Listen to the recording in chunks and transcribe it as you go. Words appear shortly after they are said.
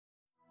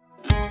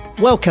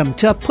Welcome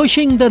to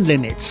Pushing the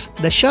Limits,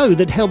 the show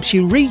that helps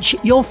you reach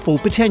your full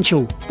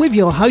potential, with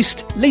your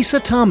host, Lisa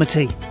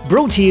Tamati.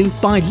 Brought to you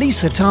by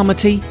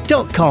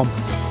lisatamati.com.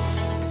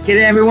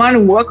 G'day everyone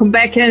and welcome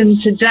back in.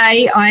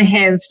 Today I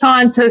have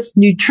scientist,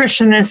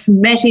 nutritionist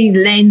Matty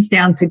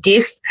Lansdown to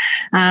guest.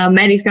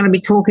 Matty's going to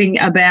be talking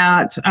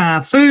about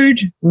food,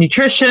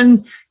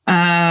 nutrition.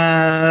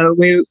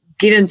 We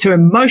get into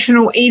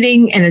emotional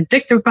eating and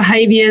addictive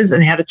behaviours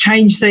and how to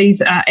change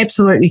these.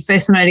 Absolutely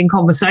fascinating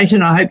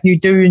conversation. I hope you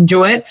do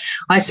enjoy it.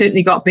 I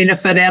certainly got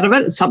benefit out of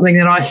it. It's something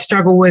that I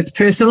struggle with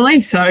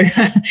personally. So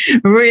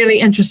really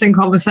interesting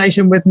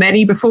conversation with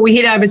Matty. Before we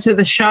head over to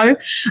the show,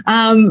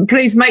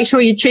 please make sure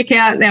you check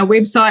out our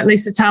website,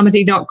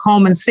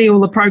 lisatamati.com, and see all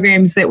the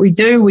programs that we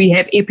do. We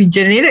have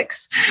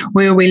epigenetics,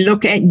 where we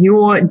look at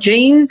your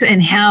genes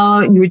and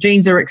how your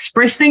genes are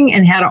expressing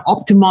and how to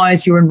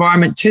optimize your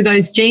environment to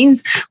those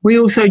genes. We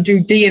also do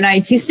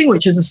DNA testing,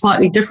 which is a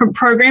slightly different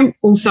program,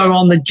 also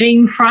on the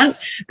gene front,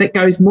 that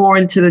goes more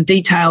into the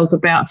details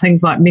about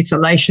things like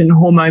methylation,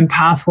 hormone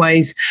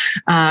pathways,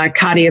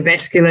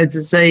 cardiovascular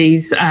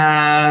disease,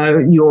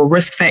 your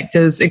risk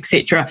factors,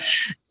 etc.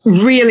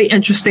 Really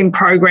interesting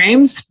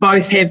programs.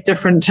 Both have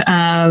different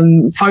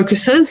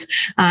focuses.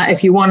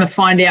 If you want to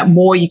find out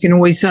more, you can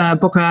always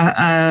book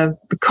a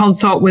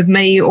consult with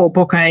me or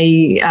book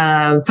a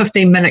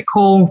 15-minute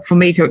call for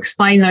me to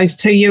explain those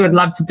to you. I'd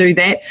love to do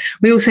that.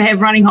 We also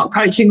have Running Hot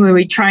Coaching, where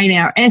we train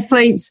our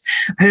athletes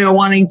who are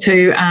wanting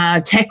to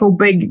tackle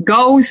big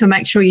goals. So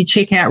make sure you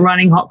check out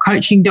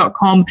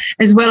runninghotcoaching.com,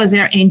 as well as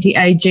our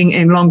anti-aging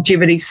and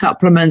longevity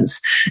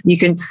supplements. You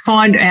can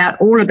find out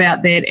all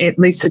about that at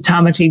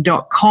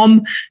lisatamati.com.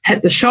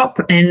 Hit the shop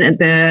and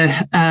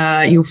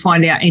you'll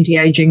find our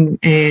anti-aging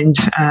and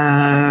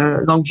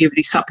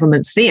longevity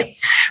supplements there.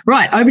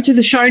 Right, over to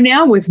the show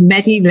now with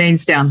Matty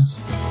Lansdown.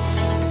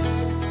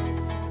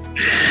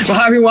 Well,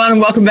 hi everyone, and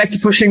welcome back to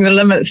Pushing the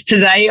Limits.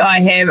 Today I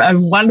have a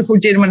wonderful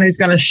gentleman who's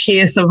going to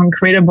share some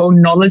incredible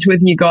knowledge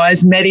with you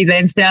guys. Matty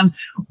Lansdown,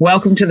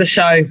 welcome to the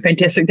show.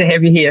 Fantastic to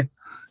have you here.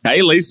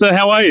 Hey, Lisa,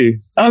 how are you?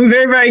 I'm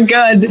very, very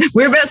good.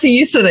 Whereabouts are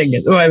you sitting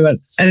at the moment?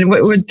 And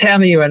what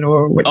town are you in?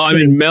 I'm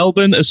in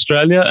Melbourne,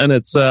 Australia, and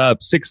it's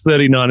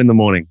 6:39 in the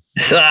morning.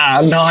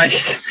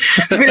 Nice.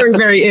 Very,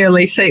 very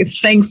early. So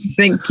thank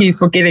you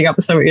for getting up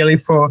so early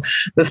for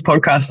this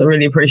podcast. I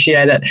really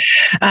appreciate it.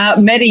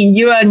 Matty,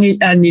 you are a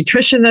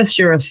nutritionist.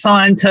 You're a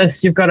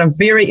scientist. You've got a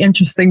very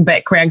interesting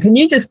background. Can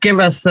you just give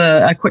us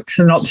a quick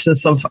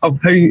synopsis of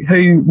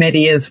who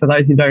Matty is for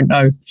those who don't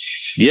know?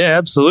 Yeah,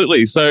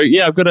 absolutely. So,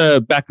 I've got a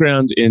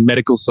background in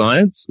medical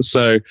science.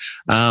 So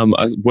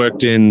I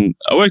worked in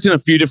a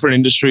few different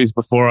industries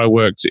before I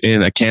worked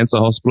in a cancer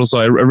hospital. So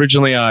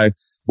originally I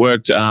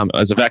worked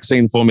as a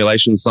vaccine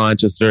formulation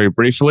scientist very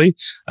briefly.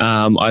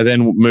 I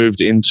then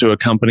moved into a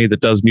company that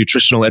does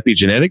nutritional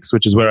epigenetics,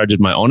 which is where I did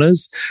my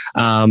honors.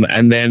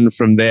 And then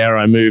from there,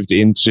 I moved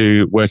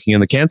into working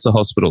in the cancer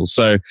hospital.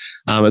 So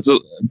it's a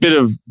bit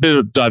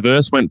of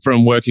diverse. Went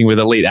from working with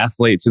elite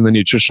athletes in the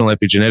nutritional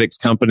epigenetics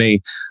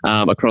company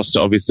across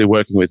to obviously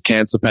working with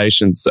cancer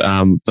patients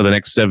for the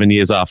next 7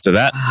 years after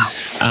that.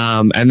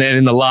 And then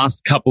in the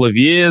last couple of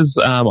years,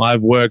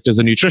 I've worked as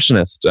a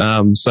nutritionist.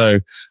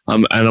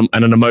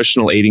 And an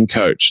emotional eating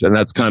coach. And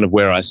that's kind of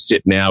where I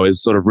sit now,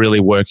 is sort of really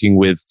working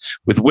with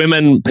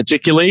women,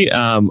 particularly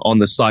on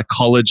the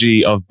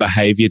psychology of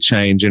behavior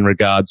change in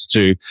regards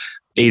to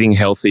eating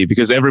healthy.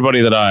 Because everybody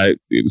that I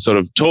sort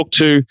of talk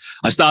to,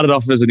 I started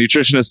off as a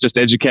nutritionist, just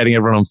educating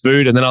everyone on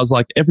food. And then I was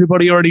like,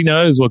 everybody already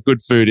knows what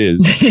good food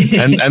is.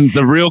 and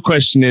the real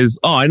question is,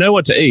 I know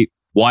what to eat.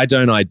 Why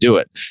don't I do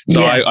it?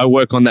 So I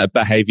work on that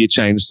behavior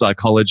change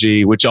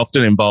psychology, which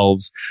often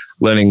involves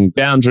learning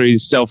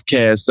boundaries,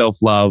 self-care,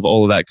 self-love,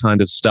 all of that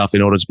kind of stuff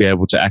in order to be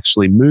able to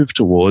actually move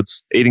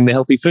towards eating the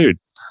healthy food.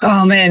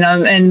 Oh, man.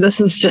 And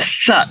this is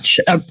just such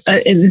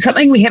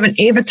something we haven't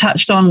ever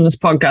touched on in this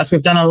podcast.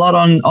 We've done a lot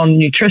on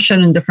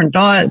nutrition and different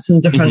diets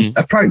and different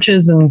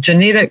approaches and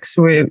genetics.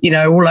 We're,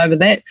 all over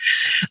that.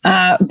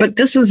 But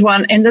this is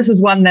one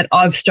that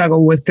I've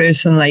struggled with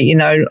personally.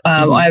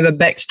 I have a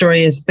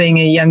backstory as being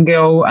a young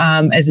girl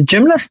as a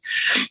gymnast.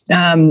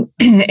 And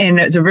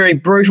it's a very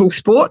brutal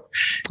sport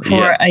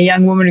for a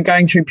young woman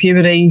going through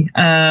puberty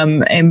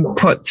and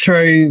put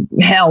through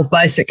hell,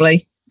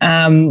 basically.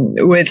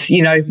 With,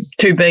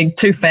 too big,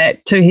 too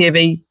fat, too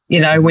heavy,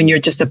 when you're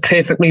just a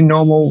perfectly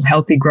normal,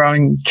 healthy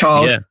growing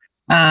child.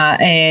 Yeah.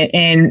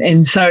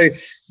 And so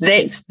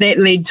that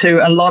led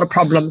to a lot of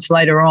problems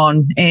later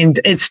on. And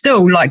it's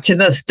still to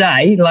this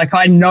day,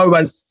 I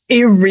know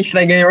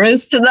everything there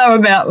is to know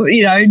about,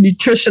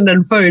 nutrition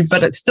and food,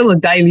 but it's still a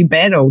daily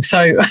battle.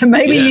 So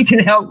maybe you can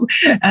help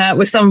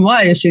with some of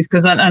my issues,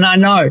 because I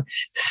know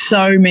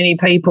so many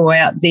people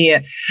out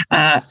there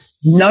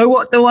know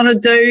what they want to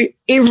do.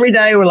 Every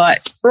day we're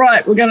like,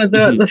 right, we're going to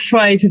do it this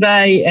way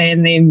today,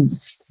 and then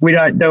we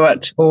don't do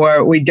it,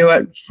 or we do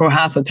it for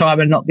half the time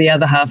and not the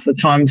other half the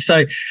time.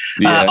 So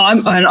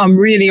I'm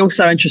really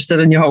also interested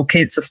in your whole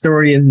cancer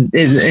story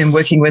and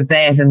working with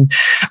that. And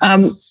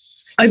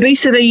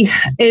obesity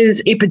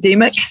is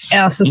epidemic.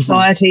 Our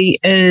society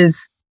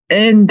is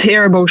in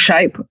terrible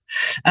shape.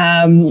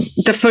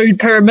 The food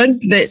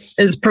pyramid that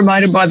is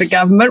promoted by the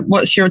government,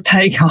 what's your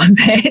take on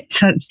that?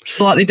 It's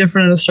slightly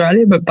different in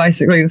Australia, but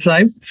basically the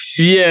same.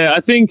 Yeah,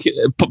 I think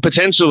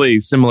potentially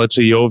similar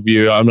to your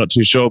view. I'm not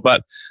too sure,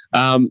 but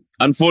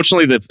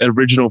unfortunately, the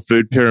original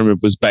food pyramid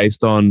was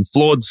based on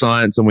flawed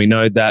science, and we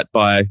know that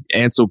by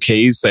Ansel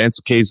Keys. So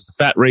Ansel Keys was a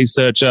fat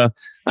researcher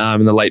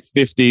in the late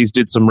 50s,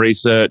 did some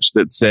research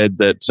that said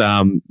that,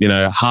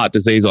 heart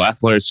disease or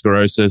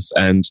atherosclerosis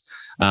and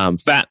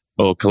fat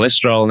or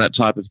cholesterol and that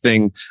type of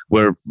thing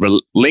were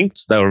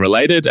linked, they were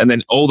related. And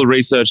then all the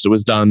research that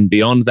was done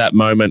beyond that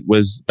moment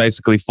was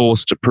basically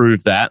forced to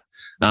prove that.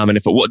 And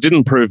if it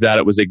didn't prove that,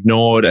 it was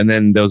ignored. And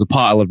then there was a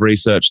pile of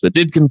research that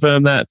did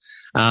confirm that,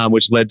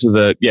 which led to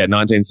the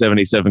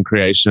 1977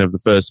 creation of the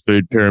first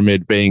food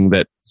pyramid, being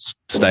that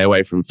stay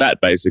away from fat,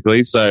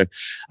 basically. So,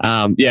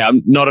 I'm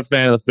not a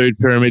fan of the food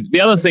pyramid.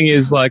 The other thing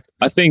is, I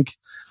think,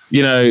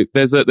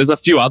 there's a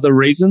few other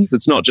reasons.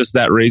 It's not just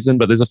that reason,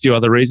 but there's a few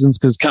other reasons.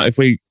 Because if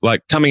we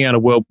coming out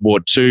of World War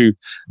II,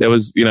 there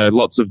was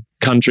lots of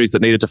countries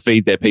that needed to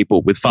feed their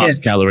people with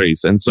fast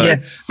calories, and so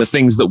the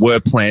things that were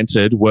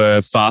planted were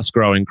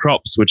fast-growing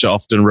crops, which are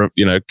often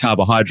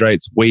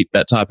carbohydrates, wheat,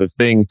 that type of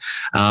thing.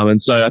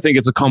 And so I think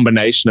it's a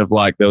combination of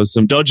there was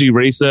some dodgy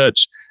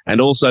research,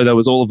 and also there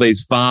was all of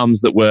these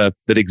farms that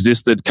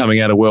existed coming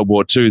out of World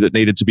War II that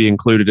needed to be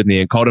included in the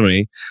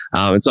economy.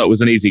 And so it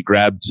was an easy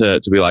grab to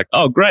be like,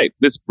 oh, great,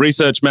 this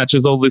research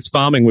matches all this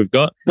farming we've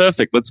got.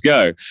 Perfect, let's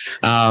go.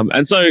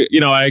 And so,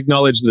 I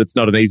acknowledge that it's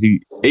not an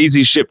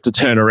easy ship to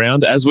turn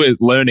around, as we're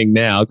learning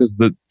now, because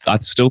I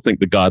still think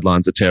the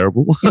guidelines are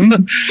terrible.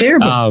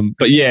 Terrible.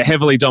 But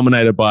heavily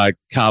dominated by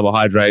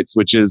carbohydrates,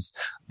 which is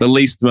the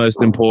least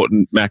most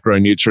important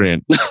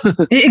macronutrient.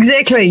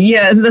 Exactly.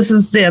 Yeah, this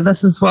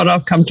is what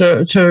I've come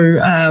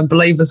to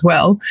believe as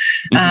well.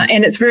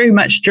 And it's very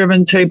much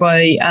driven too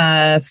by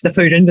the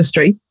food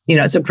industry.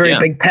 It's a very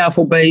big,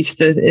 powerful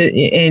beast, and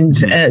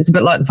it's a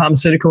bit like the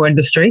pharmaceutical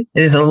industry.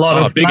 There's a lot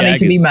of money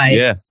to be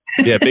made.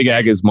 Yeah, Big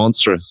Ag is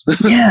monstrous.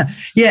 Yeah.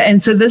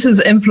 And so this is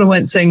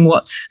influencing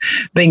what's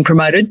being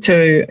promoted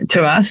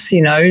to us.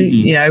 Wheat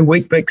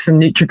Bix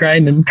and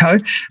Nutrigrain and Co.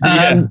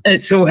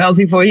 It's all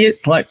healthy for you.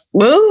 It's like,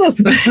 well, well,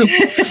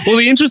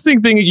 the interesting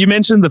thing, you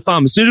mentioned the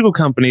pharmaceutical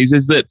companies,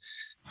 is that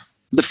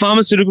the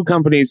pharmaceutical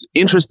companies,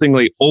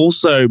 interestingly,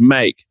 also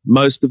make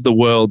most of the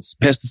world's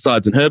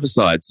pesticides and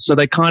herbicides. So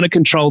they kind of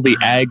control the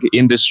ag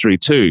industry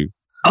too.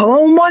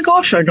 Oh my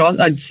gosh,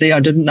 I'd see. I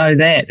didn't know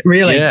that,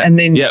 really. Yeah. And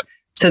then,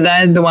 so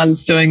they're the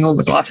ones doing all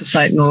the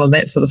glyphosate and all of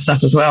that sort of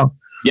stuff as well.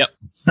 Yep.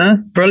 Huh?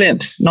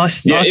 Brilliant.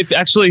 Nice. It's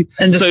actually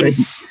industry.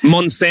 So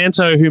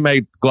Monsanto, who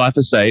made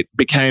glyphosate,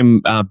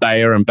 became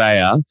Bayer and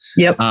Bayer.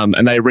 Yep.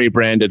 And they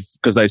rebranded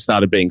because they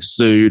started being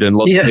sued, and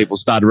lots of people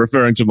started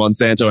referring to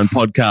Monsanto in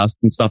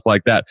podcasts and stuff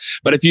like that.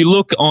 But if you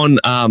look on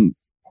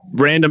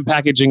random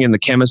packaging in the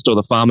chemist or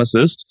the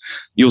pharmacist,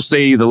 you'll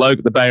see the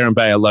logo, the Bayer and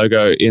Bayer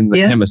logo in the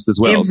chemist as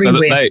well.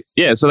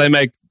 Everywhere. So they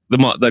make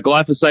the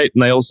glyphosate,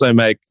 and they also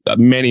make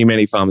many,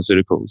 many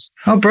pharmaceuticals.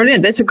 Oh,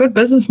 brilliant. That's a good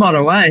business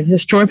model, eh?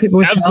 Destroy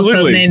people's health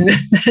and then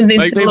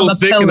make people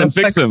sick and then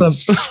fix them.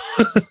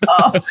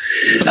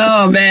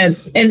 Oh, man.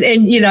 And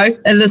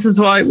this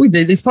is why we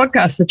do these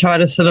podcasts, to try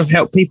to sort of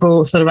help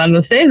people sort of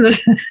understand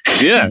this.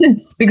 Yeah.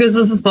 Because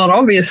this is not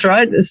obvious,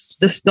 right? It's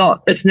just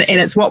not, and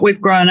it's what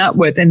we've grown up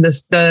with, and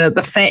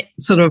the fat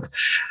sort of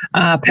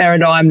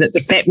paradigm, that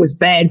the fat was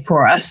bad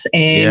for us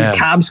and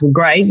carbs were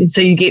great. And so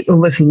you get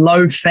all this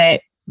low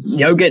fat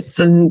yogurts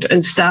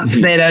and stuff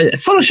that are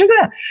full of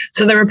sugar.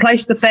 So they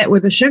replaced the fat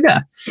with the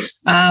sugar.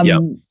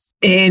 And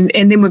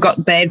then we've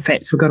got bad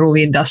fats. We've got all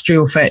the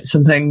industrial fats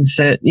and things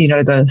that,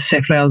 the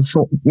safflowers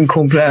and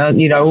corn flour,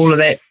 all of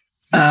that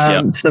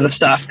sort of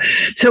stuff.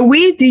 So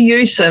where do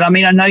you sit? I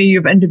mean, I know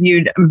you've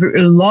interviewed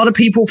a lot of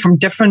people from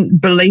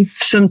different belief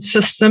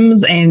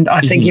systems, and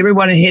I think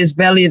everyone has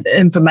valued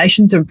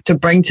information to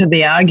bring to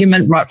the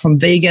argument, right from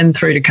vegan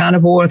through to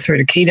carnivore, through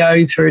to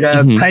keto, through to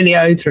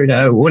paleo, through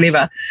to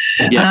whatever.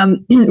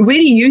 Where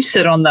do you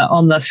sit on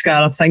the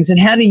scale of things, and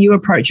how do you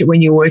approach it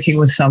when you're working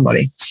with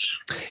somebody?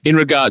 Do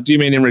you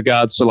mean in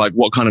regards to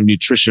what kind of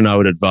nutrition I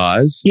would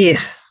advise?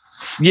 Yes.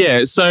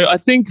 Yeah, so I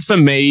think for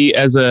me,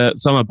 so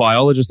I'm a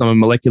biologist, I'm a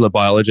molecular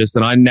biologist,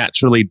 and I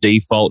naturally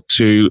default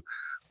to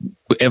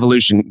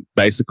evolution,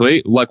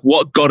 basically.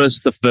 What got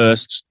us the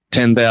first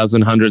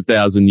 10,000,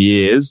 100,000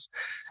 years,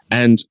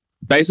 and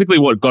basically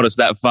what got us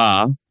that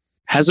far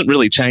hasn't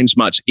really changed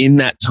much in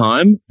that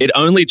time. It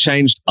only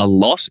changed a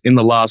lot in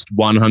the last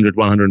 100,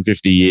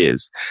 150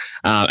 years.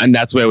 And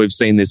that's where we've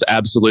seen this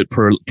absolute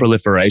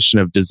proliferation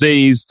of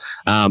disease,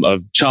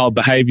 of child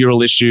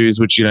behavioral issues,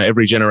 which,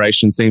 every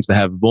generation seems to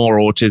have more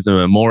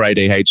autism and more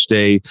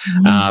ADHD.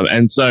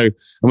 And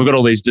we've got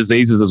all these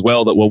diseases as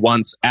well that were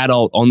once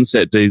adult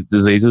onset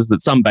diseases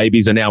that some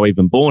babies are now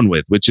even born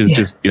with, which is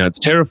just, it's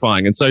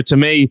terrifying. And so to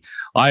me,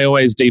 I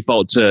always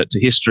default to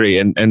history,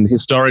 and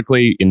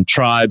historically in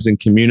tribes and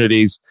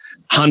communities,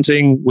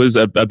 hunting was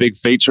a big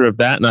feature of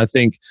that. And I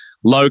think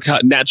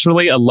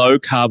naturally a low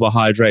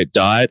carbohydrate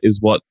diet is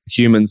what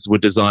humans were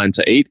designed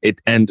to eat.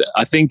 And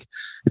I think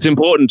it's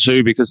important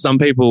too, because some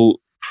people,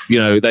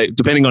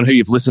 depending on who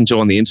you've listened to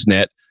on the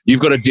internet,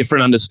 you've got a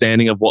different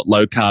understanding of what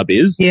low carb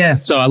is. Yeah.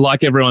 So I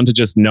like everyone to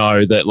just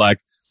know that, like,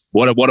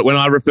 when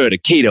I refer to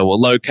keto or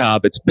low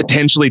carb, it's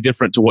potentially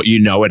different to what you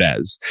know it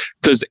as,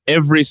 because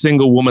every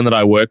single woman that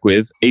I work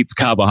with eats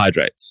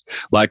carbohydrates.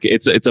 Like,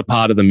 it's a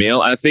part of the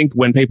meal. I think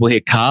when people hear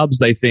carbs,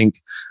 they think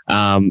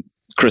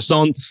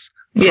croissants,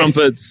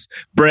 crumpets,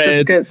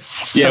 bread.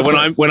 Biscuits. Yeah.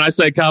 When I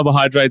say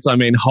carbohydrates, I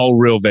mean whole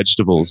real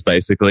vegetables,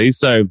 basically.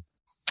 So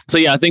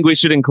yeah, I think we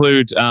should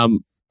include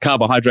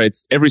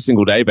carbohydrates every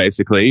single day,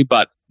 basically.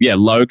 But yeah,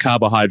 low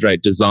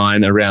carbohydrate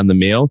design around the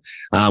meal,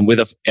 with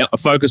a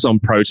focus on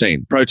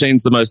protein.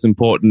 Protein's the most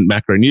important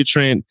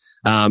macronutrient.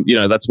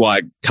 That's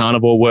why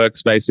carnivore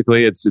works.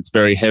 Basically, it's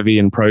very heavy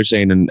in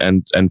protein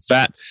and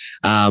fat.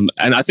 And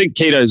I think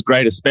keto is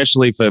great,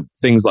 especially for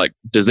things like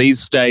disease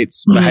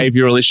states,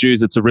 behavioral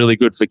issues. It's really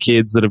good for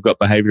kids that have got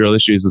behavioral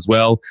issues as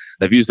well.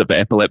 They've used it for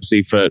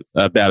epilepsy for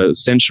about a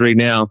century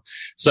now.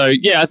 So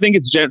yeah, I think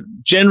it's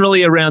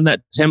generally around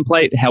that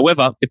template.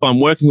 However, if I'm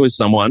working with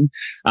someone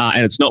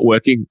and it's not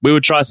working, we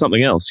would try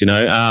something else,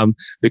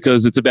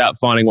 because it's about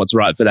finding what's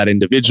right for that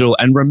individual,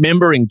 and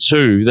remembering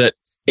too that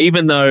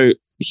even though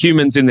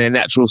humans in their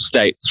natural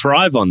state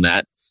thrive on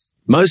that,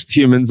 most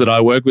humans that I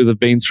work with have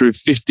been through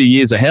 50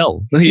 years of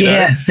hell.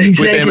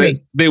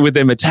 Exactly. With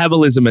their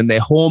metabolism and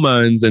their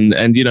hormones and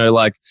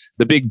like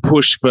the big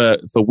push for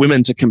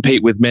women to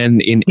compete with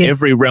men in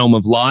every realm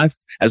of life,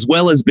 as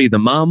well as be the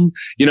mum,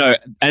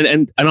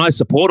 and I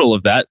support all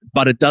of that,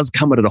 but it does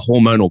come at a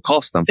hormonal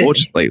cost,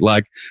 unfortunately.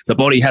 Like, the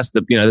body has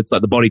to, it's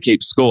like The Body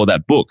Keeps Score,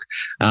 that book.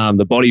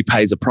 The body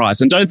pays a price.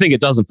 And don't think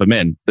it doesn't for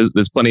men.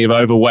 There's plenty of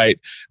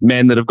overweight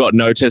men that have got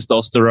no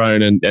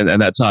testosterone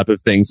and that type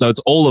of thing. So it's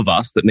all of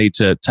us that need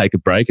to take a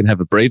break and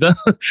have a breather.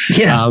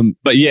 Yeah.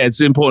 But yeah,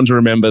 it's important to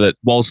remember that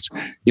whilst,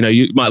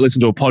 you might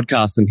listen to a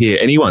podcast and hear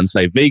anyone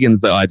say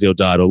vegan's the ideal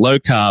diet or low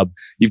carb,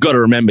 you've got to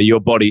remember your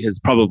body has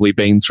probably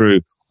been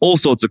through all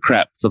sorts of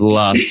crap for the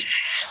last,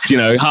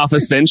 half a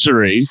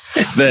century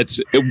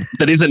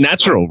that isn't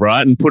natural,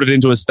 right? And put it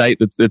into a state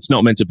that's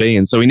not meant to be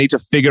in. So we need to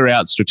figure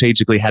out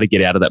strategically how to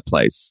get out of that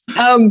place.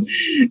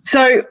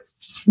 So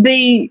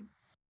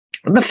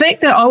the fact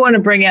that I want to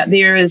bring out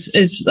there is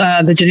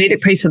the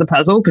genetic piece of the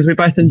puzzle, because we're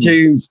both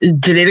into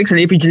genetics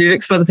and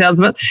epigenetics by the sounds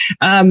of it.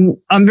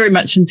 I'm very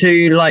much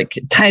into like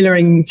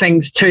tailoring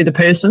things to the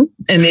person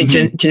and their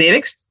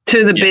genetics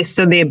to the best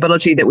of the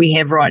ability that we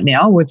have right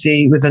now with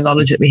the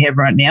knowledge that we have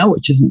right now,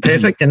 which isn't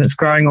perfect and it's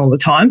growing all the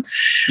time.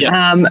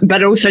 Yep.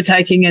 But also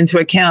taking into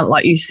account,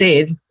 like you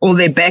said, all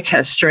their back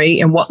history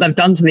and what they've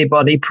done to their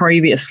body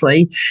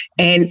previously.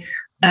 And,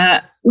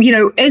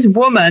 as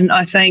women,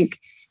 I think,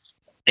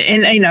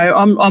 and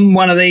I'm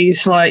one of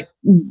these like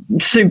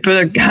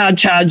super hard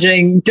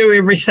charging, do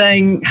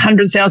everything,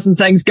 100,000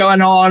 things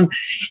going on,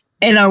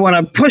 and I want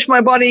to push my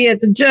body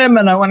at the gym,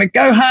 and I want to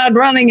go hard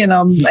running, and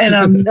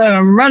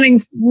I'm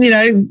running,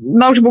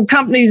 multiple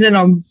companies, and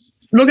I'm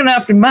looking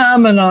after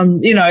mum, and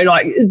I'm,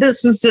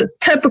 this is the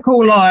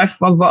typical life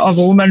of a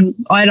woman.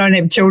 I don't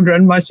have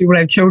children. Most people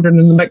have children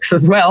in the mix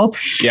as well.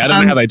 Yeah, I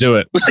don't know how they do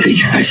it.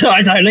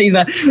 I don't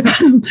either.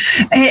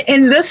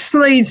 And this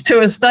leads to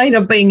a state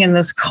of being in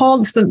this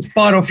constant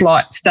fight or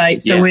flight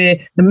state. So where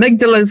the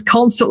amygdala is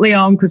constantly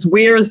on, because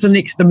where is the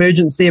next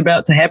emergency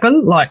about to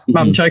happen? Like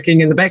mum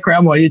choking in the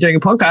background while you're doing a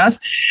podcast.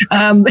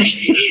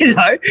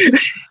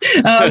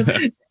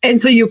 And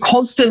so you're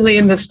constantly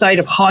in the state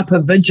of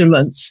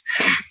hypervigilance,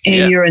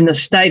 and you're in the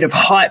state of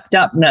hyped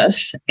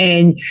upness.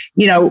 And,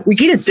 we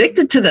get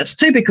addicted to this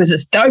too, because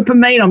it's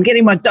dopamine. I'm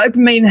getting my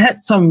dopamine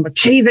hits. I'm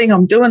achieving.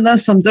 I'm doing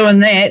this. I'm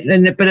doing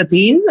that. But at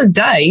the end of the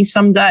day,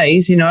 some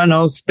days, and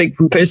I'll speak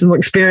from personal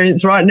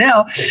experience right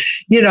now,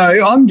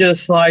 I'm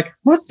just like,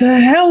 what the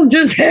hell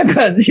just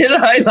happened?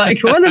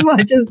 What have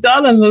I just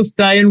done in this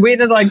day? And where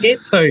did I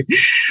get to?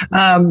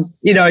 And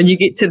you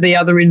get to the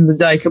other end of the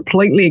day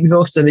completely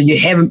exhausted, and you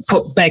haven't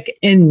put back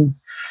in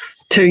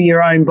to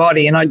your own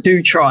body. And I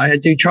do try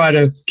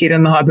to get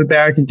in the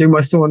hyperbaric and do my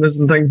saunas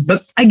and things.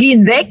 But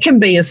again, that can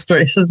be a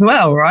stress as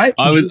well, right?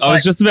 I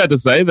was just about to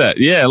say that.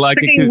 Yeah, like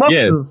ticking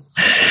boxes.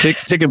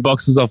 Ticking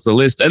boxes off the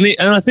list. And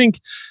I think,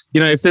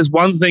 if there's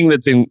one thing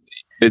that's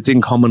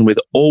in common with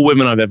all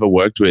women I've ever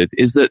worked with,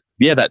 is that,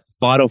 that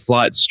fight or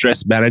flight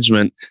stress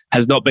management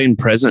has not been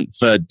present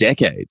for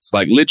decades,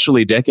 like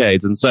literally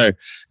decades. And so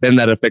then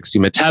that affects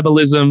your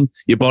metabolism.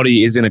 Your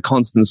body is in a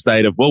constant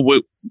state of, well,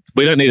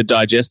 we don't need to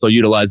digest or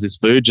utilize this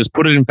food. Just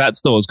put it in fat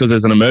stores because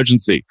there's an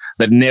emergency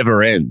that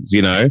never ends,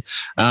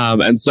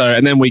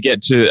 And then we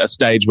get to a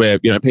stage where,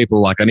 people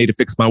are like, I need to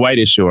fix my weight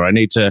issue, or I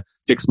need to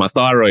fix my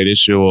thyroid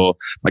issue, or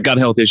my gut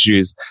health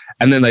issues.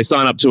 And then they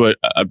sign up to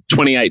a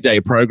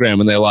 28-day program,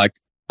 and they're like,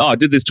 oh, I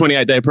did this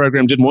 28-day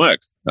program, didn't work.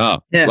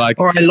 Oh, yeah.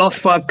 Or I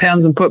lost 5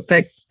 pounds and put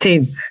back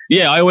 10.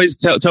 Yeah, I always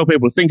tell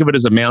people to think of it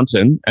as a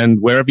mountain, and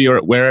wherever you're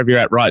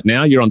at right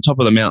now, you're on top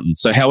of the mountain.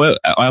 So I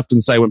often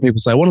say when people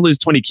say, I want to lose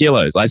 20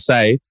 kilos, I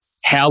say,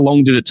 how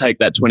long did it take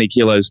that 20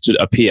 kilos to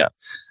appear?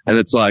 And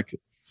it's like,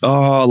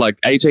 like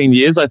 18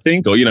 years, I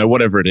think, or,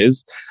 whatever it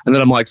is. And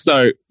then I'm like,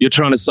 so you're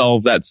trying to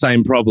solve that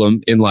same problem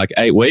in like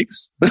 8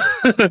 weeks?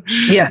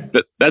 Yeah.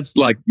 That's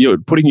like you're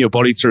putting your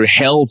body through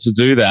hell to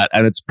do that.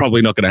 And it's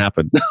probably not going to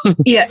happen.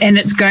 Yeah. And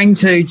it's going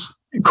to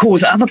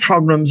cause other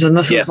problems. And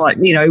this Yes. is like,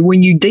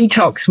 when you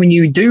detox, when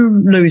you do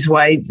lose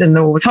weight, then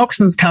all the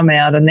toxins come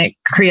out and that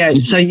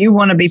creates, so you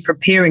want to be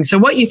preparing. So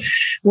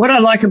what I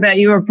like about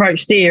your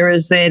approach there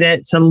is that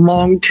it's a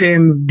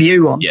long-term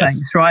view on Yes.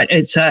 things, right?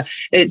 It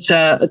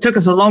took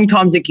us a long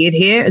time to get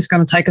here. It's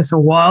going to take us a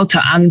while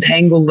to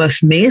untangle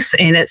this mess,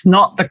 and it's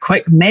not the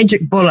quick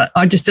magic bullet.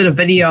 I just did a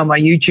video on my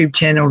YouTube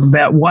channel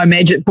about why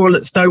magic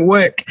bullets don't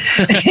work.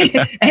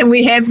 And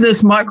we have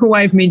this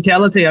microwave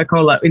mentality, I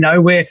call it,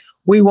 where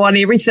we want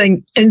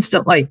everything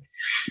instantly.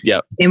 Yeah.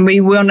 And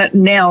we want it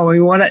now.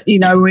 We want it,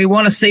 we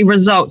want to see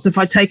results. If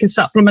I take a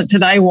supplement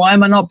today, why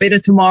am I not better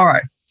tomorrow?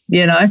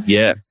 Yeah.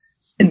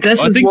 And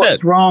this is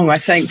what's wrong, I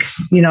think,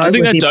 I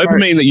think that dopamine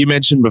approach that you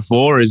mentioned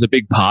before is a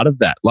big part of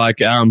that.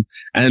 Like, and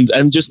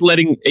just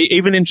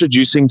even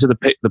introducing to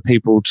the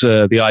people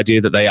to the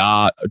idea that they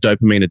are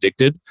dopamine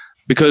addicted,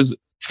 because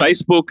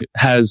Facebook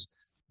has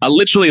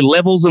literally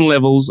levels and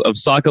levels of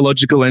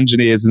psychological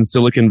engineers in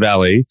Silicon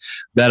Valley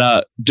that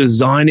are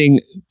designing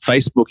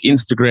Facebook,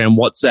 Instagram,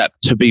 WhatsApp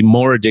to be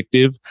more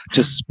addictive,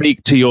 to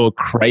speak to your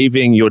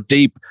craving, your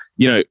deep,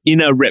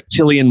 inner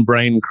reptilian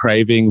brain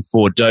craving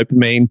for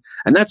dopamine.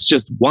 And that's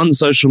just one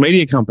social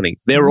media company.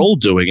 They're all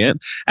doing it.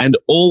 And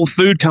all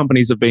food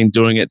companies have been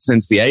doing it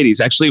since the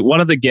 80s. Actually,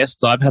 one of the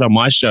guests I've had on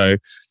my show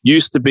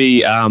used to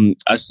be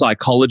a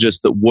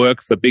psychologist that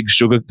worked for big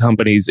sugar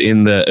companies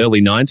in the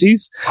early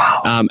 90s.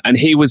 And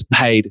he was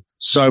paid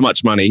so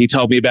much money. He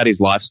told me about his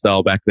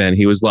lifestyle back then.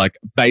 He was like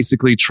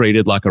basically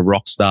treated like a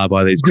rock star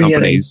by these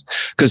companies,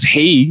 because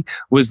he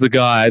was the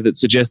guy that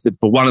suggested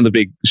for one of the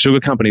big sugar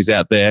companies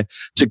out there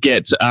to get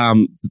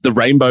the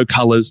rainbow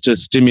colors to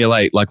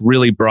stimulate like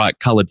really bright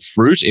colored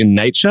fruit in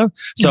nature.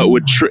 So it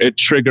would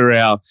trigger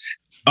our...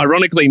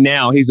 Ironically,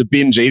 now he's a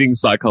binge eating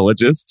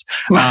psychologist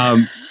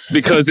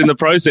because in the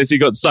process, he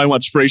got so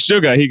much free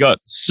sugar. He got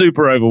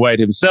super overweight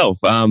himself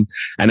and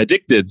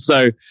addicted.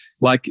 So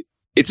like,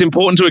 it's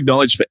important to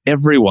acknowledge for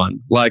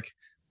everyone, like,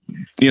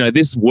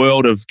 this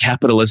world of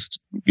capitalist,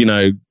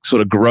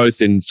 sort of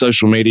growth in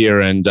social media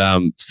and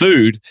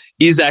food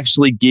is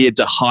actually geared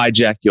to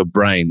hijack your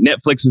brain.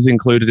 Netflix is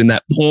included in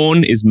that.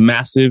 Porn is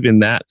massive in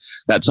that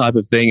type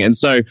of thing. And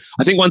so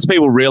I think once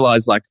people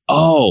realize like,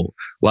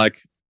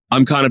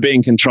 I'm kind of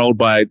being controlled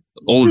by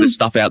all of this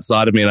stuff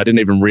outside of me and I didn't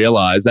even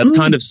realize, that's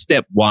kind of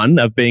step one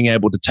of being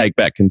able to take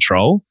back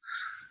control.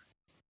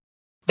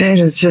 That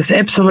is just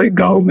absolute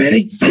gold,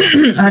 Maddie.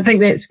 I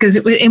think that's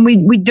because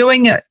we're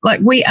doing it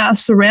like we are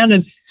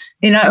surrounded,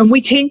 and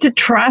we tend to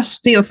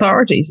trust the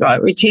authorities,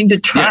 right? We tend to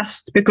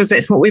trust because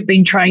that's what we've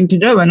been trained to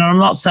do. And I'm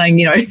not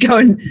saying, go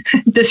and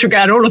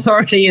disregard all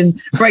authority and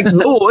break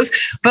laws.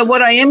 But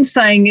what I am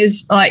saying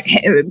is like,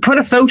 put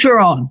a filter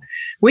on.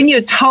 When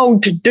you're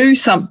told to do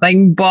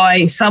something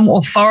by some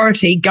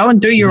authority, go and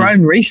do your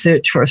own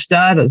research for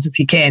starters, if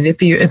you can,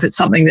 if it's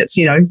something that's,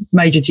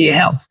 major to your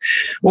health.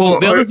 Well,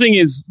 the other thing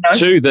is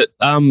too that,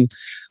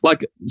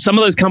 like some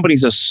of those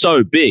companies are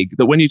so big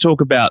that when you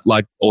talk about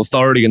like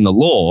authority in the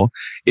law,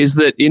 is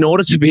that in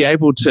order to be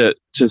able to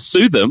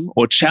sue them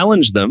or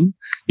challenge them,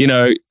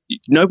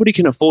 nobody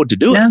can afford to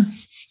do it.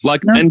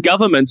 And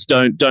governments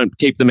don't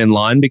keep them in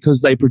line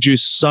because they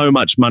produce so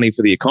much money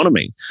for the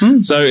economy.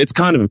 So it's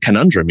kind of a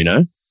conundrum,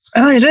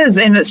 Oh, it is.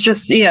 And it's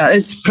just,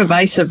 it's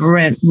pervasive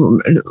around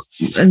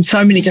in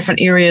so many different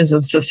areas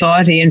of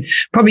society. And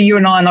probably you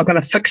and I are not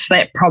going to fix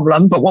that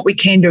problem. But what we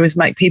can do is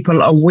make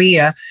people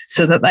aware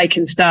so that they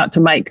can start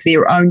to make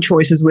their own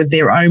choices with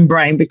their own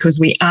brain, because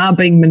we are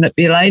being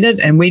manipulated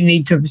and we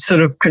need to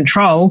sort of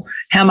control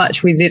how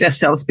much we let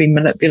ourselves be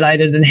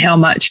manipulated and how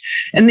much.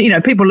 And,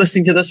 people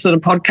listening to this sort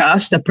of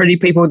podcast are pretty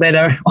people that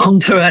are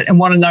onto it and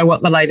want to know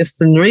what the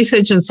latest in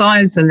research and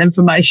science and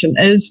information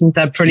is. And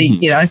they're pretty,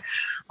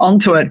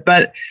 onto it.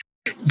 But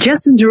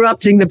just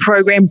interrupting the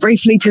program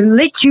briefly to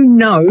let you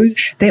know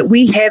that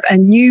we have a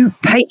new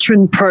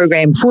patron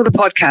program for the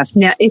podcast.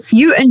 Now, if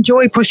you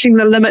enjoy pushing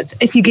the limits,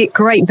 if you get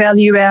great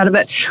value out of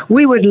it,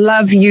 we would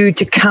love you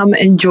to come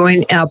and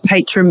join our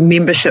patron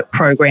membership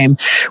program.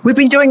 We've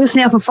been doing this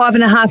now for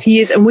 5.5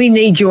 years and we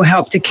need your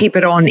help to keep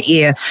it on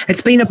air.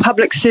 It's been a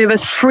public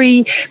service,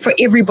 free for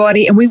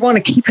everybody, and we want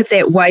to keep it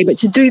that way. But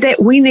to do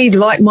that, we need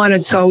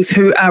like-minded souls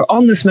who are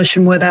on this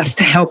mission with us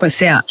to help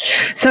us out.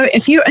 So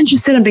if you're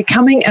interested in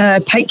becoming a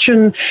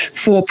patron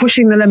for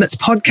Pushing the Limits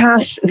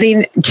podcast,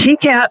 then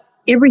check out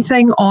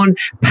everything on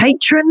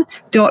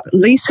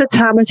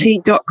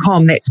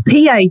patron.lisatamati.com. That's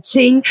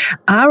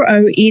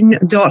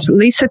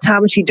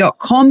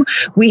patron.lisatamati.com.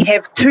 We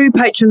have 2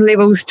 patron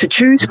levels to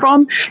choose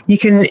from. You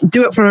can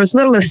do it for as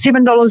little as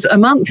 $7 a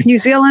month, New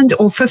Zealand,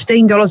 or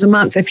 $15 a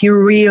month if you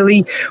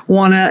really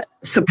want to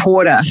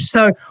support us.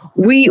 So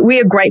we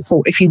are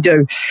grateful if you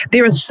do.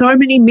 There are so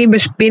many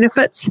membership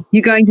benefits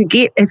you're going to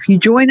get if you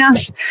join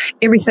us.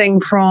 Everything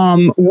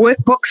from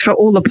workbooks for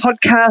all the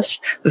podcasts,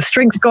 the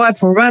strength guide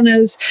for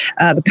runners,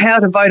 the power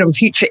to vote on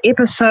future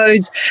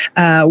episodes,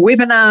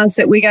 webinars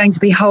that we're going to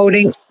be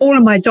holding, all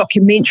of my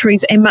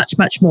documentaries and much,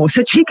 much more.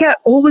 So check out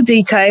all the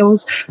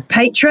details,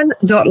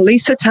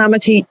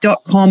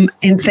 patron.lisatamati.com,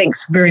 and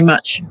thanks very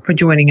much for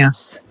joining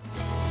us.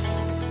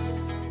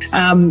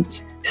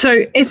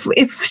 So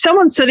if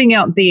someone's sitting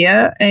out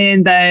there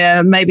and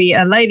they're maybe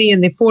a lady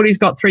in their 40s,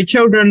 got 3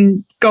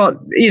 children, got,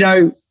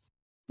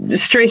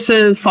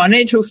 stresses,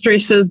 financial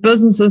stresses,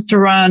 businesses to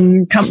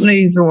run,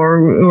 companies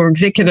or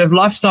executive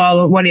lifestyle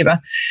or whatever,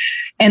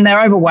 and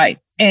they're overweight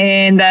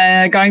and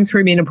they're going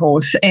through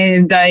menopause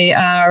and they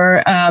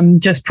are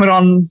just put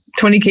on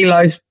 20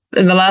 kilos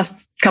in the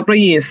last couple of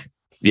years.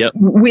 Yep.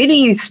 Where do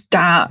you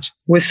start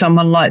with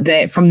someone like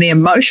that from the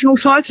emotional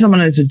side, someone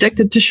that's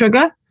addicted to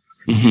sugar?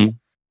 Mm-hmm.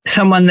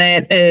 Someone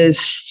that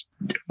is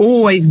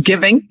always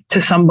giving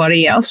to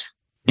somebody else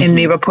and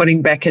never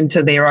putting back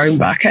into their own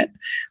bucket.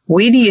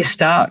 Where do you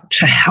start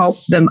to help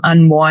them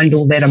unwind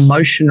all that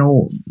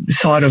emotional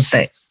side of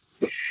that?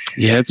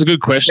 Yeah, it's a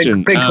good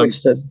question. Big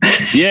question.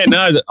 Yeah,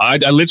 no, I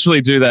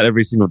literally do that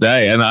every single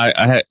day, and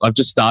I've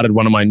just started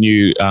one of my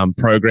new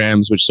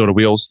programs, which sort of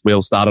we all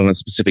start on a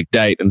specific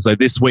date, and so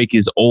this week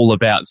is all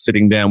about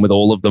sitting down with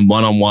all of them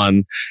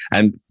one-on-one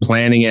and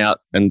planning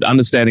out and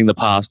understanding the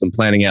past and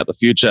planning out the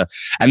future.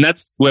 And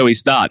that's where we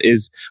start.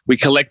 Is we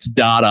collect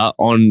data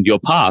on your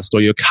past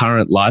or your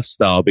current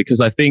lifestyle, because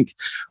I think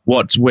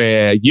what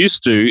we're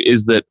used to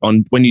is that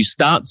when you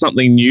start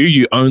something new,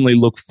 you only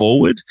look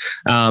forward,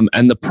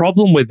 and the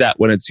problem with that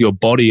when it's your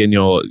body and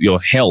your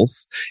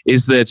health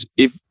is that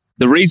if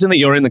the reason that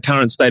you're in the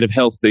current state of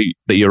health that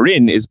you're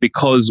in is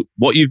because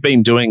what you've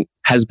been doing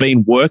has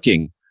been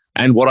working.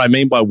 And what I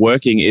mean by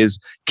working is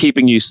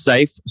keeping you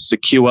safe,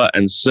 secure,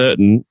 and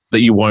certain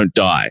that you won't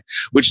die,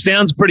 which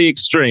sounds pretty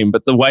extreme.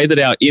 But the way that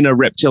our inner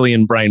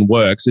reptilian brain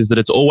works is that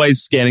it's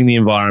always scanning the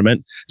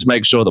environment to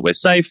make sure that we're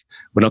safe,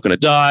 we're not going to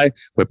die,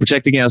 we're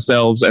protecting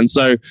ourselves. And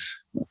so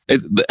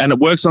it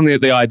works on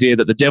the idea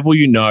that the devil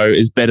you know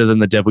is better than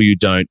the devil you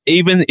don't.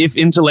 Even if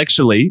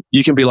intellectually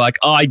you can be like,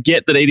 oh, I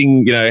get that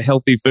eating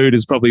healthy food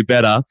is probably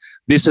better.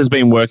 This has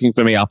been working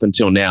for me up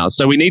until now.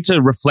 So we need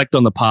to reflect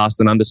on the past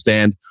and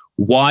understand,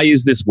 why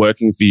is this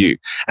working for you?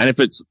 And if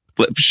it's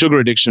sugar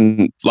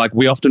addiction, like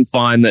we often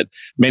find that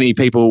many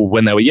people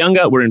when they were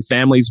younger were in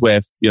families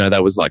where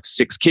there was like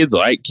 6 kids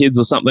or 8 kids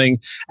or something,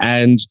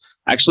 and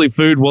actually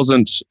food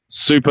wasn't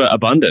super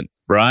abundant.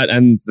 Right.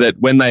 And that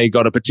when they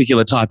got a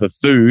particular type of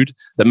food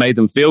that made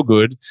them feel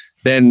good,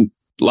 then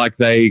like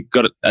they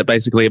got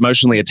basically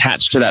emotionally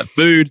attached to that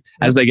food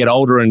as they get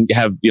older and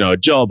have, a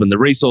job and the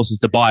resources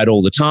to buy it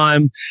all the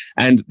time.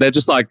 And they're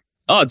just like,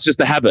 oh, it's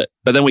just a habit.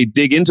 But then we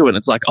dig into it and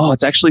it's like, oh,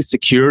 it's actually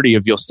security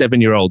of your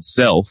 7-year-old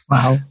self.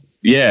 Wow.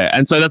 Yeah.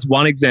 And so that's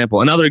one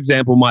example. Another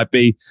example might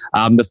be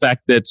the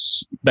fact that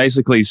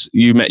basically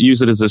you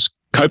use it as a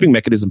coping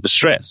mechanism for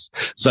stress.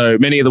 So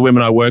many of the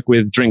women I work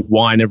with drink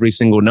wine every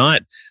single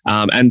night,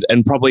 and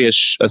probably a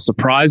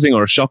surprising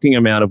or a shocking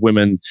amount of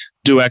women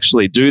do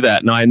actually do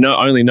that. And I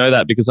only know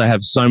that because I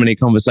have so many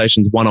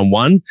conversations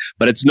one-on-one,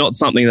 but it's not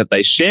something that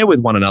they share with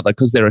one another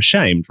because they're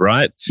ashamed,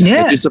 right? Yeah.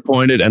 They're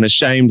disappointed and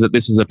ashamed that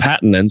this is a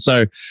pattern. And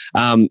so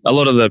a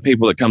lot of the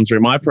people that come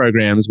through my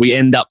programs, we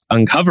end up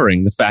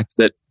uncovering the fact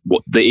that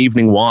the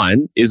evening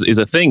wine is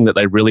a thing that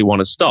they really want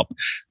to stop.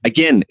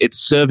 Again, it's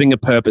serving a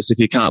purpose if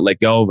you can't let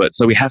go of it.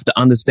 So we have to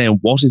understand,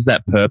 what is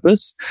that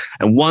purpose?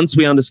 And once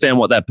we understand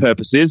what that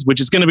purpose is,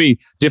 which is going to be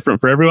different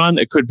for everyone,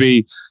 it could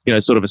be,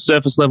 sort of a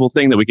surface level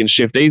thing that we can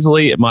shift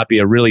easily. It might be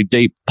a really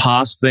deep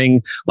past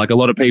thing. Like a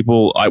lot of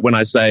people, when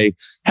I say,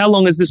 how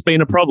long has this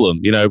been a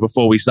problem?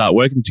 Before we start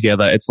working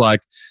together, it's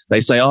like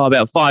they say, oh,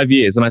 about 5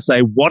 years. And I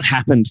say, what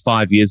happened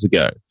 5 years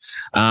ago?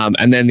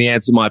 And then the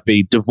answer might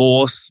be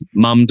divorce,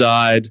 mum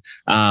died,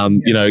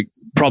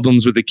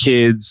 problems with the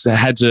kids,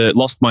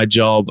 lost my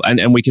job,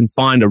 and we can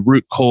find a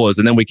root cause,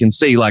 and then we can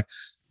see like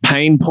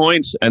pain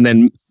point, and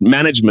then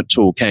management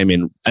tool came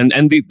in,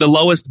 and the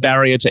lowest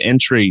barrier to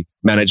entry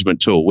management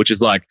tool, which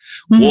is like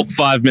walk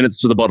 5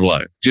 minutes to the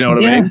bottle-o. Do you know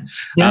what I mean?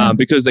 Yeah.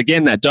 Because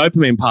again, that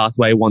dopamine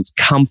pathway wants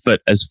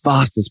comfort as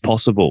fast as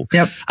possible.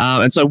 Yep.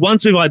 And so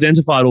once we've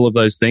identified all of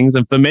those things,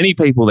 and for many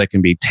people there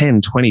can be 10,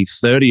 20,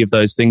 30 of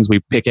those things we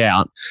pick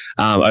out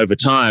over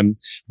time,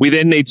 we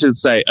then need to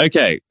say,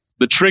 okay,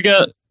 the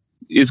trigger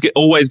is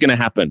always going to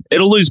happen.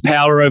 It'll lose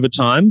power over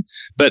time,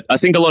 but I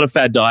think a lot of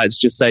fad diets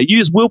just say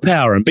use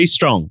willpower and be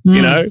strong.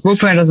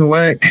 Willpower doesn't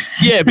work.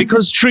 Yeah,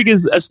 because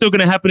triggers are still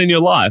going to happen in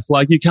your life.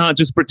 Like you can't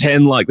just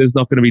pretend like there's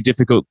not going to be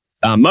difficult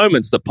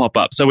moments that pop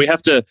up. So we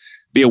have to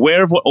be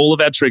aware of what all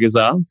of our triggers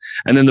are,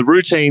 and then the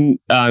routine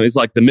is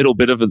like the middle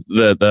bit of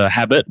the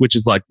habit, which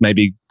is like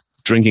maybe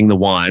drinking the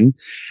wine,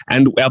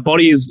 and our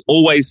body is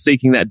always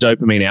seeking that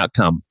dopamine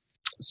outcome.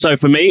 So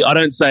for me, I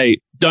don't say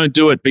don't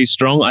do it, be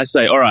strong. I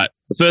say, all right,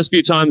 the first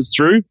few times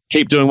through,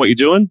 keep doing what you're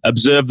doing,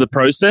 observe the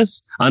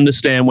process,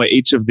 understand where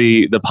each of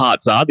the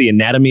parts are, the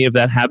anatomy of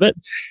that habit.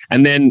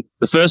 And then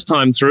the first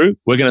time through,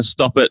 we're going to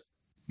stop it,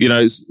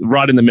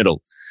 right in the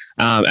middle.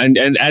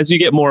 And as you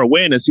get more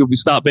awareness, you'll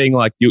start being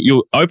like,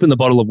 you'll open the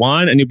bottle of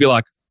wine and you'll be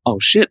like, oh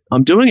shit,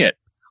 I'm doing it.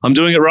 I'm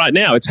doing it right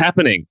now. It's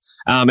happening.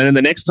 And then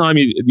the next time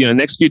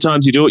next few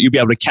times you do it, you'll be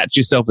able to catch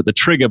yourself at the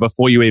trigger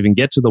before you even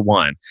get to the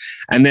wine.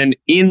 And then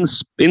in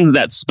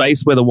that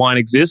space where the wine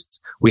exists,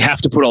 we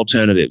have to put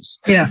alternatives.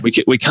 Yeah.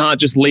 We can't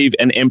just leave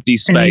an empty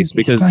space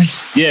because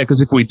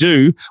if we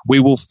do, we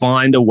will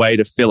find a way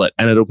to fill it,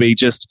 and it'll be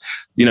just,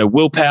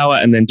 willpower,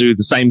 and then do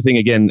the same thing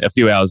again a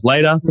few hours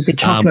later.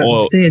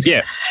 Chocolate instead.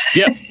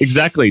 Yeah,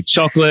 exactly.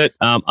 Chocolate,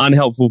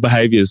 unhelpful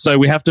behaviors. So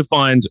we have to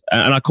find,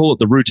 and I call it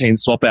the routine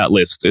swap out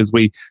list, is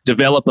we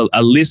develop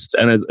a list,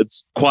 and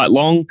it's quite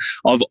long,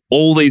 of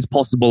all these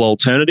possible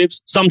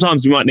alternatives.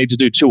 Sometimes we might need to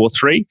do 2 or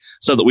 3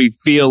 so that we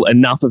feel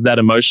enough of that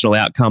emotional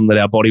outcome that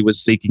our body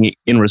was seeking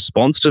in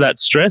response to that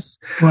stress.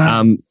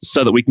 Wow.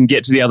 So that we can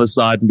get to the other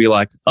side and be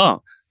like,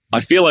 oh, I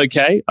feel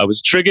okay. I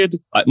was triggered.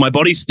 My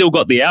body still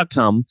got the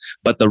outcome,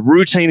 but the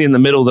routine in the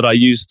middle that I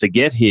used to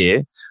get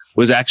here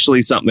was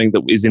actually something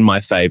that is in my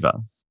favor.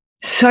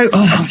 So,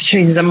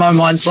 Jesus, my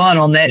mind's blown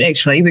on that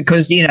actually,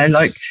 because,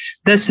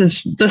 this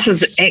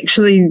is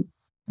actually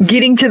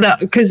getting to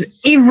because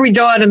every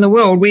diet in the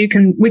world, we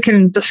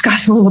can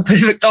discuss all the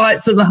perfect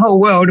diets in the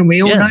whole world, and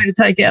we all know to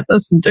take out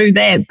this and do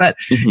that, but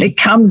it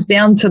comes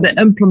down to the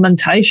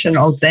implementation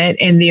of that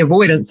and the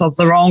avoidance of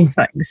the wrong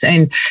things.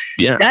 And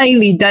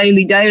daily,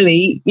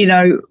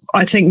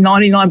 I think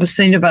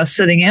 99% of us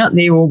sitting out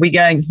there will be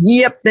going,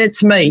 yep,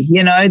 that's me,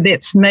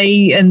 that's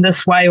me in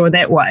this way or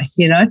that way,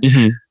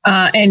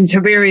 and to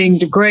varying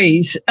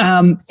degrees.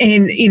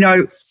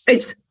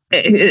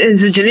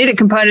 It's a genetic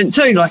component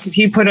too. Like if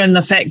you put in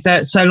the fact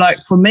that, so like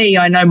for me,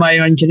 I know my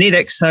own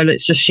genetics, so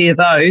let's just share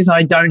those.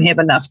 I don't have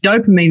enough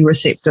dopamine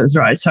receptors,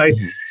 right? So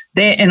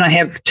that, and I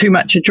have too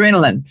much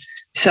adrenaline.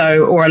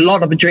 Or a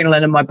lot of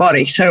adrenaline in my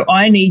body. So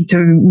I need to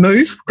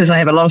move because I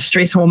have a lot of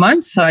stress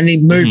hormones. So I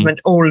need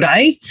movement all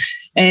day.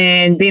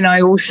 And then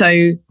I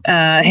also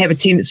have a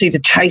tendency to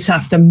chase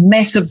after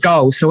massive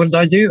goals. So what did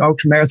I do?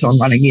 Ultramarathon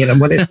running again,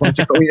 and what else want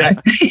to call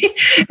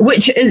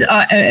which is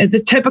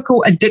the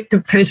typical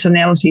addictive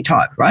personality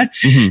type, right?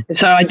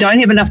 So I don't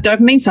have enough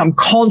dopamine, so I'm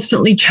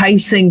constantly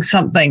chasing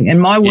something. In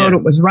my world,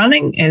 it was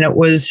running, and it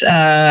was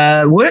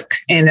work,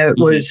 and it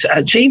was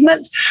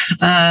achievement,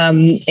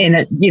 and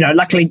it,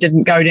 luckily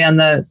didn't go down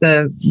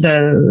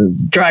the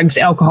drugs,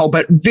 alcohol,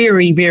 but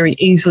very, very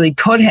easily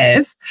could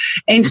have.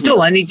 And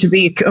still, I need to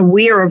be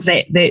aware of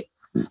that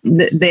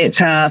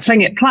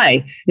thing at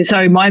play. And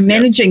so my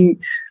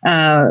managing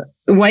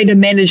way to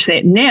manage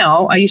that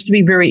now, I used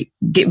to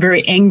get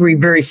very angry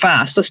very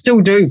fast. I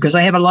still do because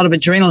I have a lot of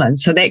adrenaline.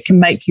 So that can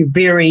make you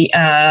very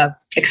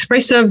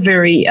expressive,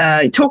 very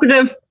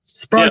talkative.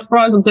 Surprise,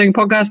 surprise, I'm doing a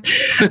podcast.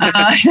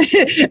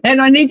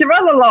 And I need to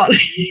run a lot.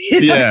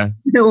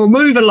 Or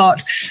move a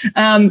lot.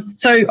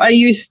 So I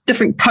use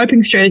different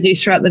coping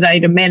strategies throughout the day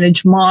to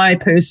manage my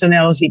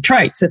personality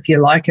traits, if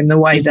you like, in the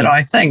way that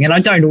I think. And I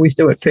don't always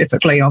do it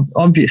perfectly,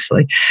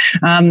 obviously.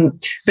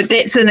 But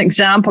that's an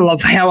example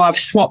of how I've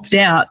swapped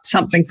out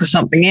something for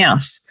something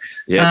else.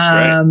 Yeah,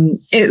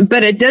 that's great.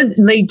 But it did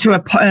lead to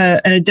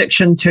an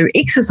addiction to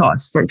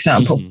exercise, for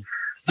example.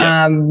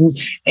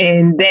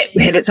 And that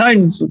had its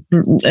own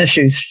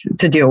issues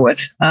to deal with.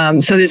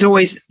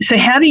 So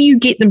how do you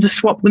get them to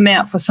swap them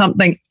out for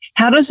something?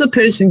 How does the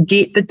person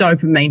get the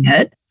dopamine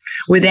hit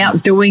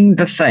without doing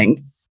the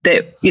thing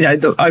that,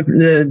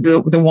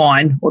 the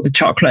wine or the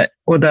chocolate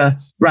or the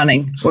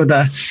running or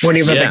the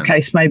whatever the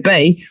case may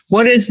be?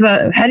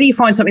 How do you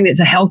find something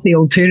that's a healthy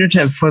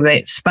alternative for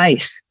that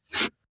space?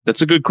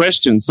 That's a good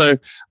question. So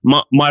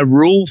my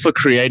rule for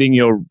creating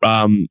your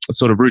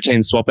sort of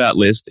routine swap out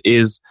list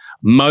is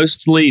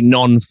mostly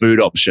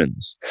non-food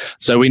options.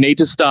 So we need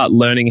to start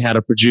learning how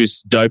to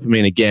produce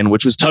dopamine again,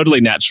 which was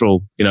totally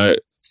natural,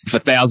 for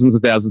thousands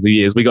and thousands of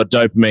years. We got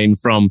dopamine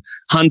from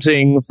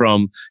hunting,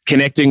 from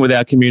connecting with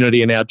our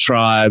community and our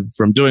tribe,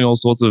 from doing all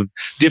sorts of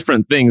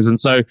different things. And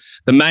so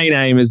the main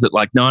aim is that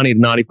like 90 to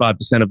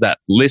 95% of that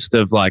list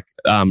of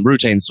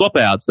routine swap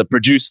outs that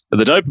produce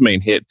the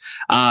dopamine hit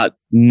are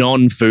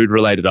non-food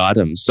related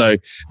items. So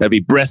there'll be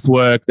breath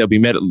work, there'll be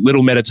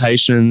little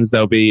meditations,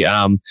 there'll be,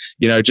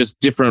 just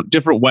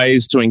different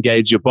ways to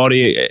engage your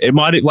body. It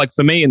might, like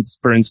for me,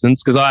 for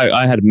instance, because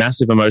I had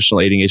massive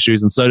emotional eating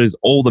issues, and so does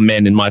all the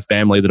men in my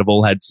family that have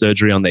all had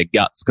surgery on their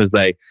guts because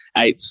they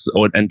ate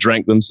and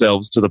drank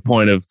themselves to the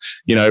point of,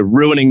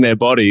 ruining their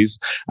bodies.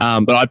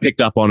 But I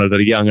picked up on it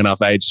at a young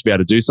enough age to be able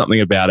to do something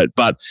about it.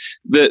 But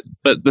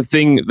the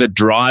thing that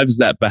drives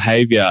that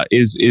behavior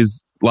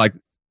is like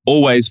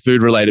always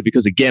food related,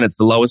 because again, it's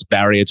the lowest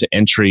barrier to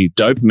entry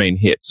dopamine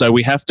hit. So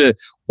we have to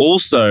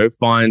also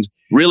find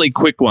really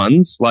quick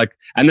ones,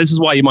 and this is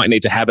why you might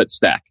need to habit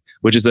stack,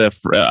 which is a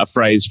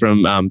phrase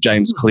from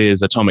James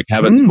Clear's Atomic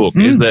Habits book,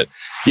 is that,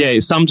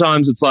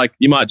 sometimes it's like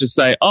you might just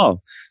say,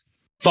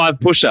 5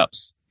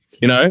 push-ups,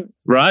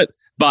 right?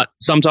 But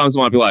sometimes it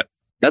might be like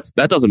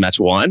that doesn't match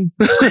wine.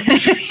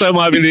 So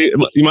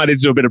you might need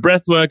to do a bit of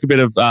breath work, a bit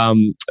of a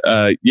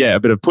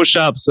bit of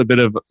push-ups, a bit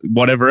of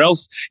whatever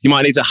else. You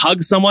might need to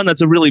hug someone.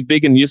 That's a really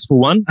big and useful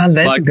one. Oh,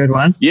 that's a good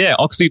one. Yeah,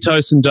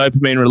 oxytocin,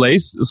 dopamine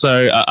release.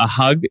 So a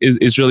hug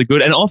is really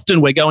good. And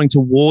often we're going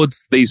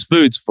towards these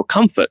foods for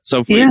comfort.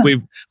 So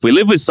if we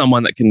live with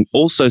someone that can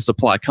also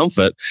supply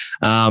comfort,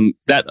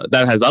 that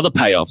has other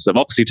payoffs of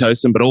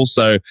oxytocin, but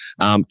also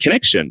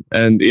connection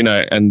and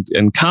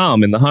and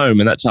calm in the home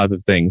and that type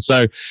of thing.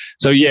 So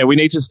yeah, we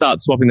need to start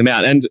swapping them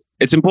out. And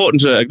it's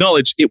important to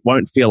acknowledge it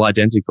won't feel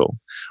identical,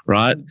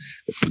 right?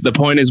 The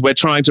point is we're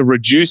trying to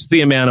reduce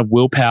the amount of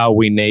willpower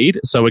we need.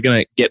 So we're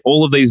going to get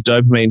all of these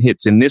dopamine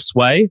hits in this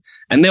way,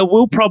 and there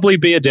will probably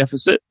be a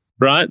deficit,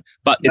 right?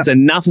 But it's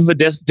enough of a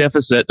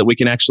deficit that we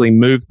can actually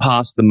move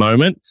past the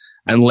moment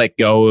and let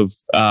go of,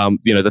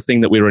 the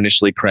thing that we were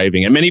initially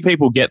craving. And many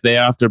people get there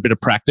after a bit of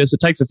practice. It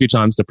takes a few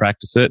times to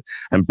practice it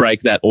and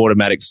break that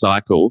automatic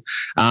cycle.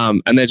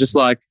 And they're just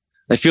like,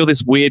 they feel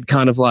this weird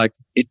kind of like,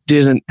 it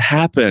didn't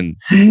happen.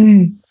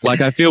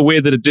 Like, I feel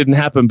weird that it didn't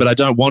happen, but I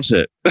don't want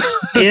it.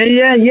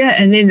 Yeah.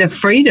 And then the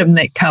freedom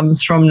that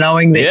comes from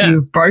knowing that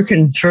you've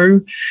broken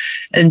through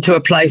into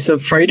a place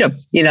of freedom,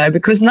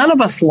 because none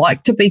of us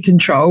like to be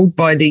controlled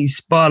by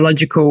these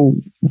biological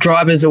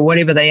drivers or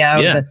whatever they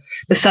are,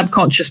 the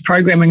subconscious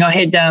programming. I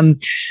had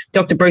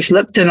Dr. Bruce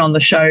Lipton on the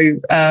show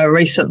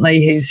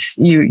recently.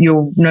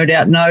 You'll no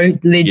doubt know,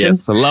 legend.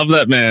 Yes, I love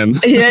that man.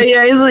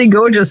 Yeah, isn't he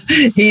gorgeous?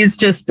 He is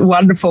just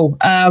wonderful.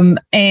 And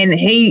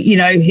he,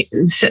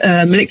 he's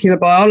a molecular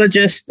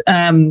biologist,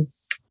 and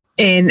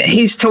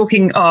he's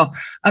talking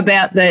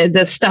about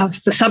the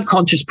stuff, the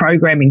subconscious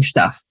programming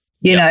stuff.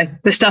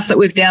 The stuff that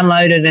we've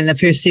downloaded in the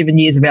first 7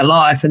 years of our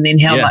life, and then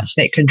how much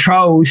that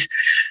controls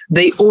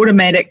the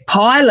automatic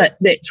pilot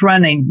that's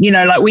running.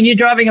 Like when you're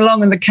driving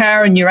along in the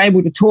car and you're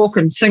able to talk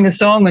and sing a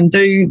song and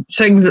do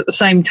things at the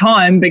same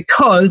time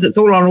because it's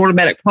all on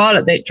automatic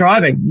pilot, that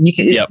driving.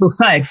 You're still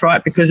safe,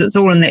 right? Because it's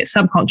all in that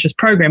subconscious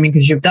programming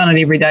because you've done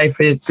it every day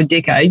for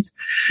decades.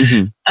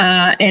 Mm-hmm.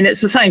 And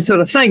it's the same sort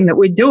of thing that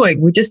we're doing.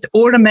 We're just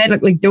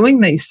automatically doing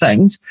these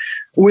things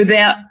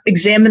without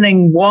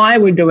examining why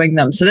we're doing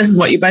them. So this is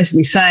what you're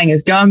basically saying,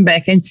 is going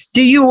back. And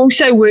do you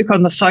also work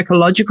on the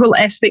psychological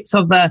aspects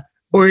of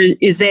or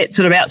is that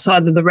sort of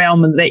outside of the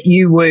realm that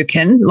you work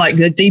in, like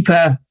the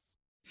deeper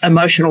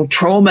emotional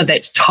trauma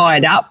that's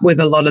tied up with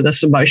a lot of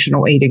this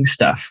emotional eating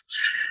stuff?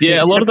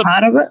 Yeah, a lot of the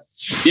part of it.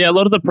 Yeah, a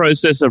lot of the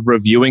process of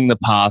reviewing the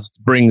past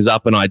brings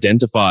up and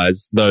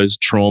identifies those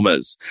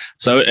traumas.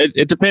 So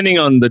it depending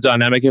on the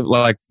dynamic of,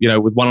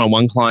 with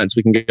one-on-one clients,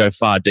 we can go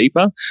far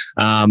deeper.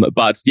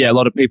 But yeah, a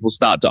lot of people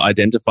start to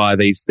identify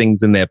these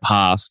things in their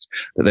past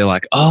that they're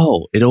like,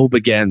 oh, it all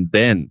began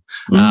then.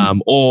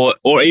 Or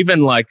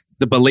even like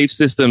the belief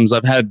systems.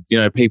 I've had,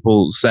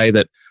 people say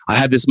that I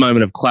had this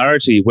moment of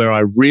clarity where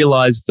I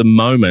realized the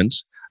moment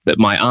that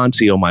my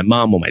auntie or my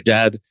mum or my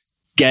dad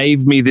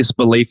gave me this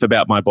belief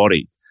about my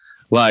body.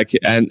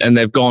 And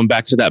they've gone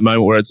back to that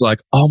moment where it's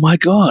like, oh my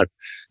God,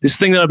 this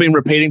thing that I've been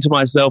repeating to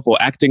myself or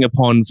acting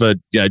upon for,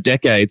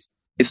 decades,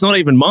 it's not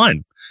even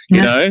mine,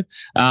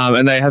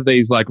 and they have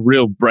these like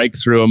real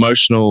breakthrough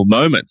emotional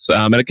moments.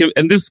 And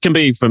this can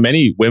be for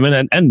many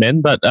women and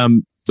men, but,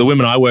 the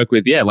women I work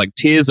with, like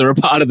tears are a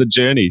part of the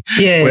journey.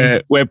 Yeah.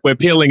 We're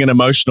peeling an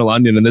emotional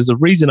onion, and there's a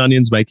reason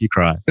onions make you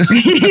cry.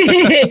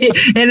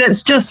 And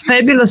it's just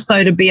fabulous,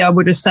 though, to be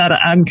able to start to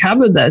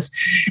uncover this.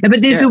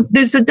 But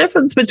there's a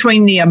difference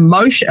between the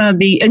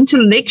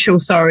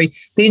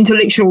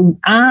intellectual,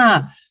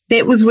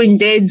 that was when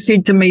Dad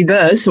said to me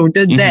this or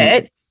did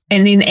that,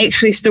 and then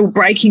actually still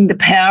breaking the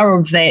power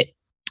of that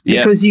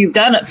because you've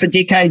done it for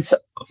decades,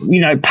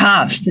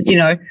 past,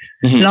 and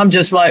I'm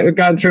just like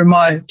going through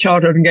my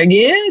childhood and going,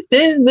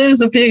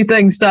 there's a few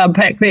things to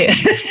unpack there.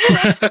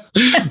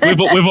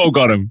 we've all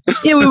got them.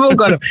 Yeah, we've all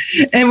got them.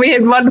 And I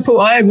had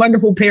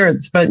wonderful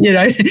parents, but you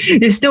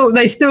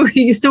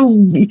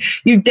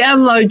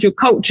download your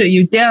culture,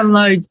 you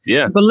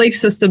download belief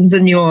systems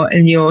in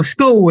your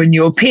school and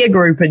your peer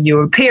group and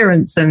your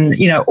parents and,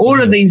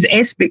 all of these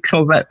aspects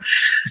of it,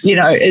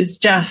 it's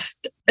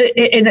just,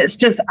 and it's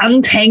just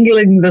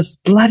untangling this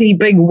bloody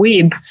big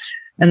web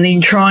and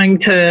then trying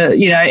to,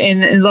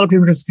 and a lot of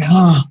people just go,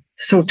 oh,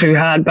 it's all too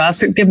hard,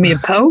 bastard, give me a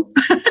pill.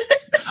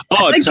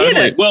 Oh,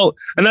 totally. Well,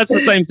 and that's the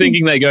same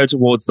thinking they go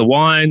towards the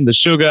wine, the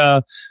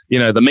sugar,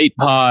 the meat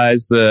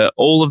pies,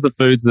 all of the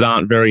foods that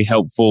aren't very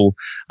helpful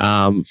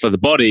for the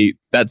body.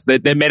 They're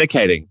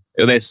medicating.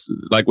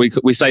 Like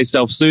we say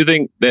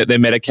self-soothing, they're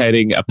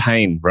medicating a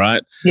pain,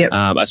 right? Yep.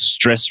 A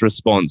stress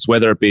response,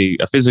 whether it be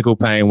a physical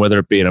pain, whether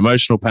it be an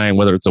emotional pain,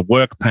 whether it's a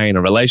work pain,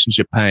 a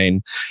relationship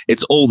pain,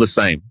 it's all the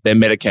same. They're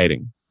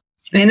medicating.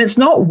 And it's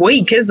not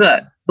weak, is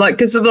it? Like,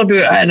 because a lot of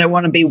people, I don't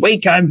want to be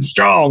weak, I'm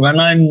strong,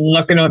 and I'm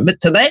not going to admit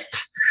to that.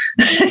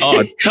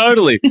 Oh,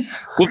 totally.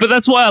 Well, but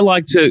that's why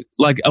I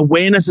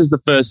awareness is the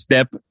first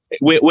step.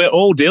 we're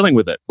all dealing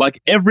with it.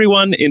 Like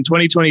everyone in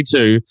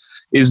 2022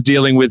 is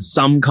dealing with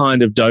some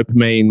kind of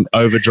dopamine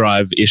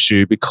overdrive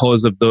issue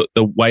because of the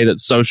way that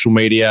social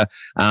media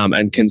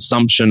and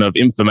consumption of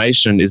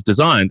information is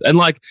designed. And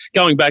like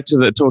going back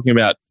to talking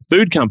about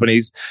food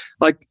companies,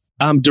 like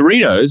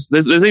Doritos,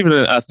 there's even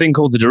a thing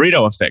called the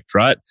Dorito effect,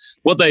 right?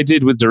 What they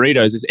did with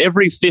Doritos is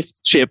every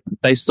fifth chip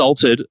they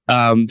salted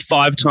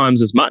 5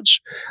 times as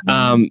much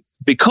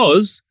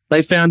because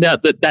they found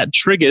out that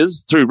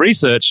triggers, through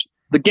research,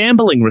 the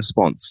gambling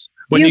response.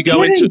 When you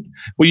go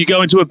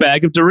into a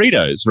bag of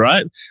Doritos,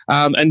 right?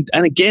 And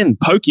again,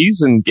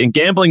 pokies and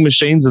gambling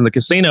machines in the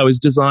casino is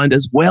designed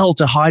as well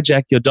to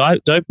hijack your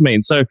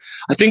dopamine. So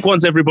I think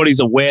once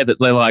everybody's aware that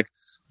they're like,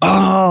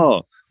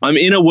 oh, I'm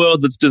in a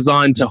world that's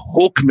designed to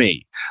hook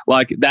me,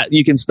 like that,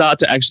 you can start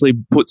to actually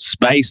put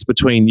space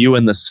between you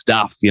and the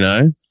stuff, you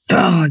know?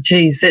 Oh,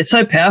 geez, that's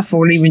so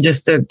powerful, even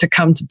just to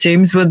come to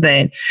terms with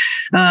that.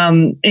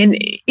 And,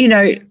 you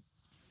know,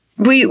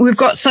 we've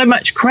got so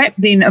much crap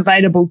then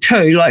available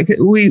too. Like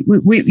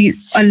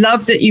I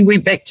love that you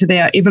went back to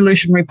our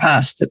evolutionary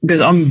past,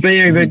 because I'm a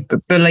very big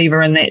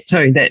believer in that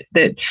too, that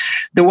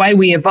the way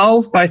we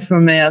evolve, both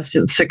from our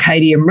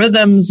circadian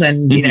rhythms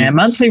and you know, our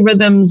monthly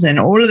rhythms, and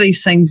all of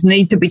these things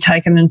need to be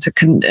taken into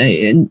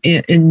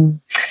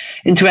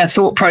our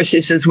thought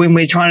processes when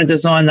we're trying to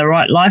design the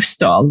right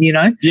lifestyle, you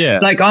know? Yeah.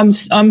 Like I'm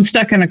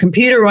stuck in a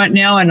computer right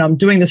now and I'm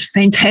doing this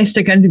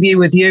fantastic interview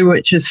with you,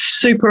 which is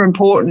super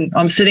important.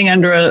 I'm sitting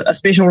under a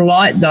special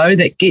light though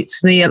that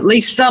gets me at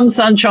least some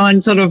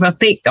sunshine sort of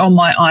effect on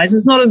my eyes.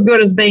 It's not as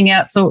good as being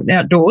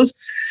outdoors.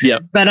 Yeah.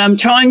 But I'm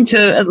trying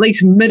to at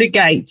least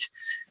mitigate,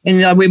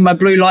 and I wear my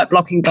blue light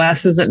blocking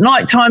glasses at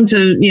night time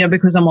to, you know,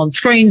 because I'm on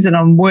screens and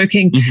I'm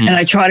working, and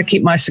I try to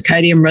keep my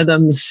circadian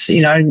rhythms,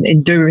 you know,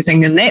 and do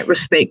everything in that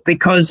respect,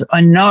 because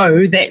I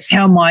know that's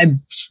how my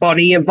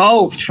body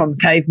evolved from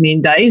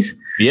cavemen days,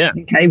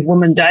 and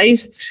cavewoman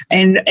days.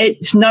 And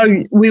it's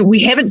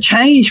we haven't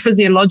changed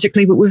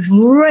physiologically, but we've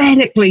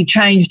radically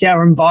changed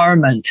our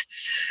environment.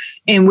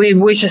 And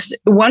we're just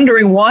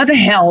wondering why the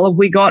hell have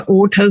we got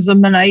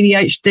autism and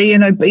ADHD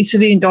and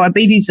obesity and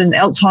diabetes and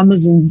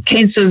Alzheimer's and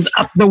cancers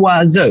up the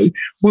wazoo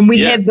when we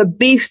have the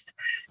best,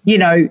 you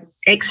know,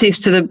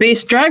 access to the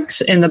best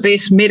drugs and the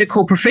best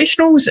medical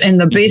professionals and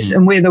the best,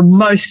 and we're the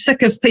most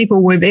sickest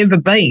people we've ever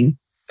been.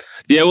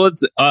 Yeah, well,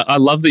 I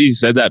love that you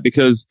said that,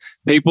 because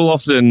people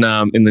often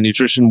in the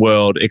nutrition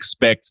world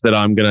expect that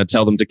I'm going to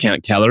tell them to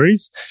count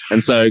calories.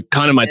 And so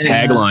kind of my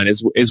tagline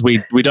is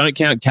we don't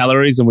count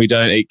calories and we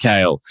don't eat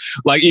kale.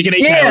 Like you can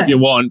eat kale if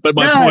you want, but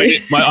my point,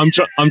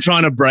 I'm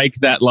trying to break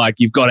that, like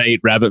you've got to eat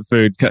rabbit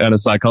food kind of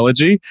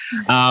psychology.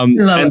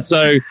 And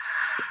so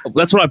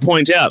that's what I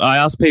point out. I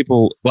ask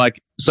people,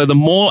 like, so the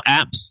more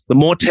apps, the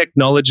more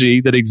technology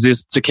that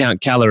exists to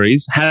count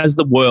calories, has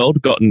the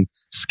world gotten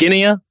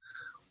skinnier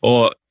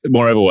or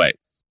more overweight?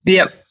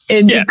 Yep.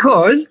 And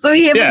because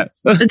they haven't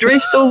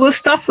addressed all the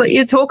stuff that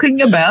you're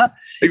talking about.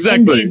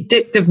 Exactly. And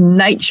the addictive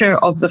nature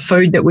of the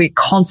food that we're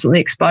constantly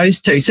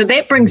exposed to. So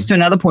that brings to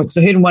another point.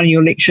 So I heard in one of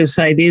your lectures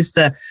say there's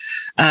the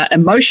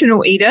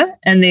emotional eater,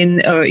 and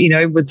then, you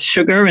know, with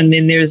sugar, and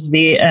then there's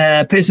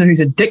the person who's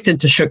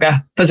addicted to sugar,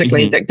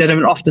 physically addicted,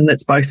 and often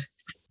that's both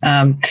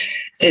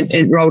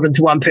rolled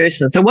into one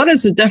person. So what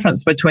is the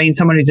difference between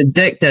someone who's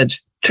addicted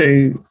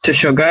to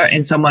sugar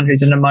and someone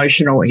who's an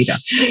emotional eater?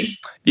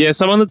 Yeah,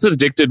 someone that's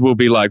addicted will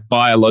be like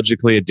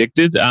biologically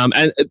addicted.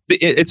 And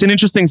it's an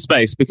interesting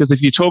space, because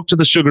if you talk to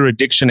the sugar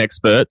addiction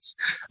experts,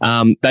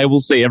 they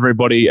will see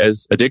everybody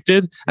as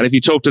addicted. And if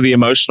you talk to the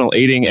emotional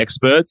eating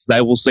experts,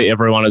 they will see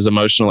everyone as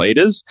emotional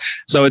eaters.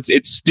 So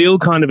it's still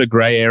kind of a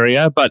gray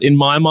area. But in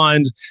my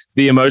mind,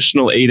 the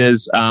emotional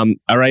eaters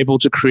are able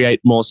to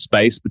create more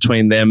space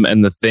between them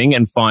and the thing,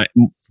 and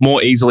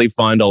more easily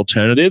find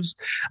alternatives.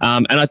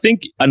 And I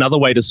think another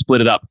way to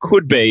split it up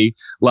could be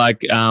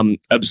like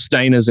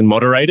abstainers and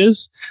moderators.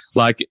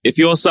 Like if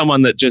you're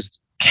someone that just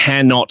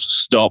cannot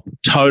stop,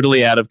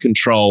 totally out of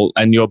control,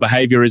 and your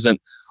behavior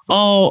isn't,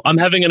 oh, I'm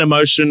having an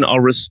emotion, I'll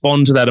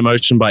respond to that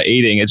emotion by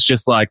eating. It's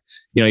just like,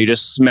 you know, you're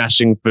just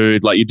smashing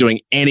food, like you're doing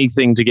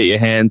anything to get your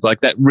hands, like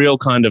that real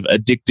kind of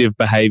addictive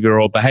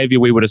behavior, or behavior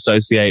we would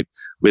associate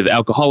with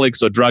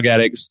alcoholics or drug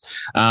addicts.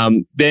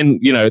 Then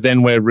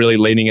we're really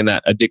leaning in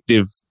that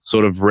addictive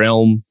sort of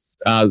realm.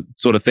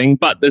 Sort of thing,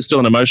 but there's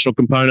still an emotional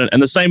component,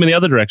 and the same in the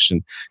other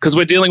direction, because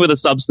we're dealing with a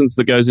substance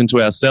that goes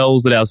into our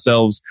cells, that our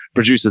cells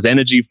produces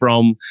energy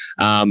from.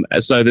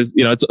 So there's,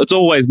 you know, it's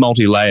always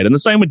multi-layered, and the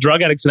same with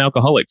drug addicts and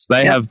alcoholics.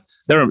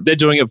 They're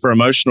doing it for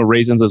emotional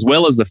reasons, as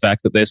well as the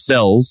fact that their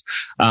cells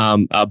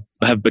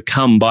have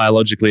become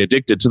biologically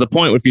addicted to the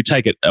point where if you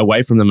take it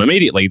away from them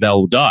immediately,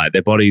 they'll die.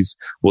 Their bodies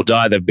will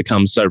die. They've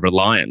become so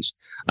reliant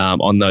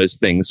on those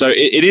things. So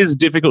it is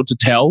difficult to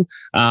tell,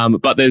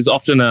 but there's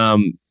often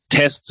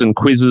tests and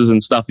quizzes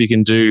and stuff you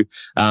can do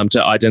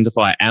to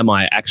identify, am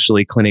I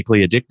actually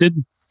clinically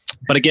addicted?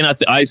 But again,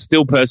 I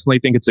still personally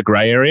think it's a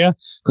gray area,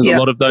 because a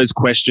lot of those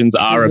questions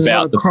are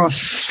about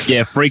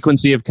the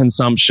frequency of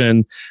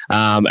consumption,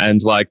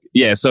 and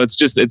so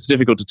it's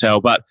difficult to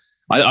tell. But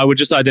I would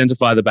just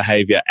identify the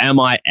behavior. Am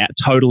I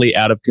totally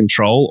out of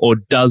control, or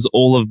does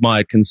all of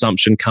my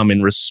consumption come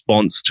in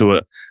response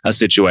to a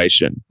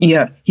situation?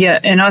 Yeah.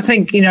 And I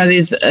think,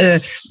 there's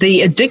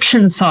the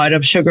addiction side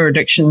of sugar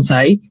addiction,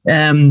 say,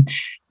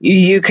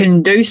 you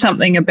can do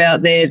something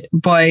about that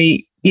by,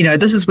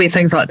 this is where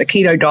things like the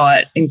keto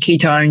diet and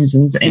ketones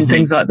and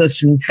things like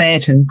this, and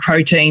fat and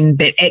protein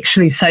that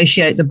actually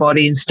satiate the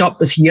body and stop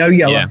this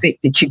yo-yo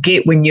effect that you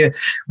get when you're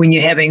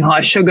having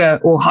high sugar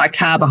or high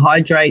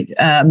carbohydrate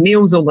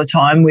meals all the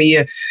time, where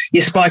you're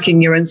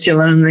spiking your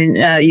insulin, and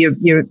then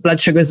your blood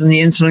sugars and the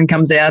insulin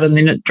comes out, and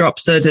then it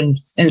drops it, and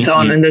so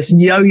on, and this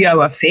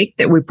yo-yo effect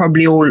that we're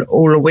probably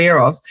all aware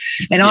of.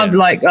 And I've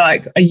like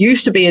I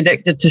used to be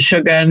addicted to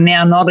sugar, and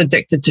now not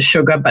addicted to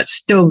sugar, but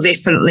still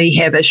definitely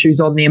have issues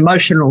on the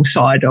emotional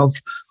side of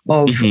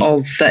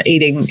the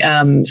eating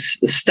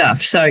stuff.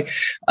 So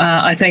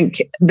I think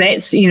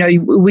that's,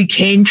 we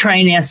can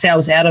train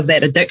ourselves out of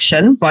that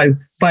addiction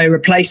by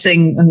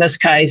replacing, in this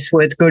case,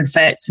 with good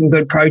fats and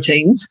good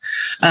proteins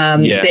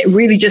that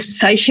really just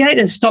satiate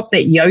and stop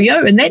that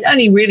yo-yo. And that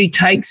only really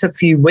takes a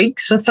few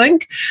weeks, I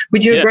think.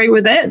 Would you agree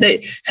with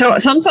that? So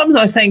sometimes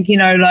I think,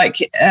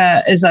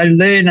 as I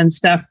learn and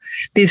stuff,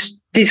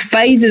 there's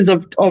phases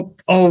of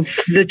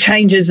the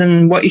changes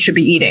in what you should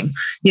be eating,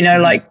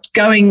 like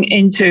going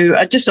into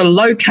just a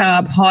low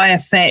carb, higher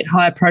fat,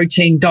 higher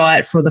protein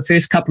diet for the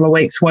first couple of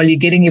weeks while you're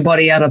getting your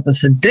body out of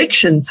this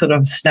addiction sort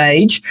of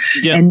stage.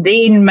 And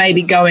then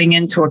maybe going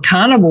into a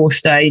carnivore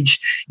stage,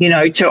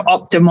 to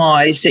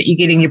optimize that you're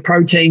getting your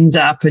proteins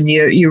up and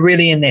you're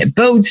really in that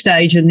build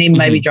stage, and then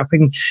maybe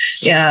dropping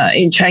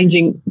and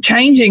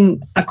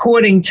changing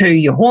according to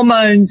your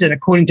hormones and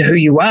according to who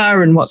you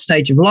are and what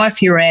stage of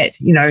life you're at,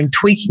 and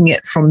tweaking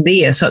it from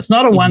there. So it's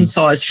not a one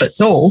size fits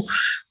all,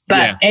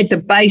 but at the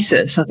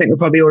basis, I think we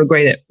probably all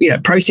agree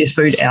that, processed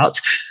food out,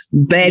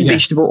 bad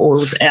vegetable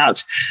oils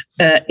out,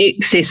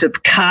 excessive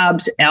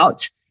carbs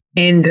out.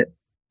 And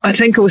I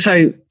think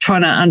also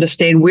trying to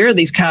understand where are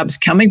these carbs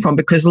coming from,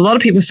 because a lot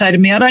of people say to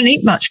me, I don't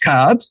eat much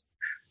carbs.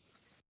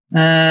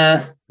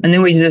 And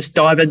then we just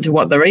dive into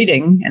what they're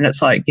eating, and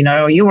it's like,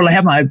 I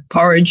have my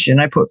porridge and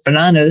I put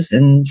bananas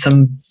and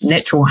some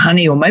natural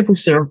honey or maple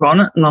syrup on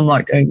it. And I'm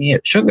like,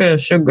 sugar.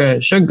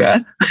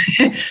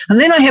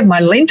 And then I have my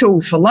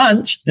lentils for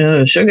lunch,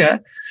 sugar,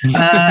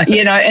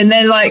 and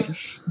they're like,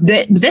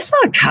 that's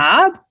not a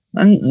carb.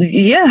 And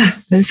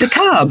it's a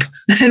carb.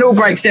 It all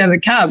breaks down to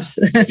carbs.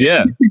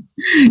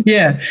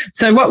 Yeah.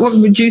 So what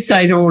would you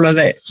say to all of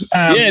that?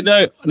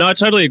 No, I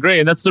totally agree.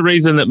 And that's the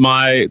reason that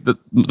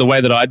the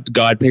way that I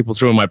guide people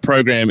through in my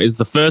program is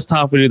the first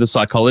half we do the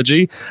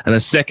psychology, and the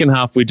second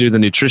half we do the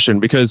nutrition.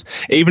 Because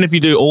even if you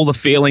do all the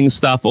feeling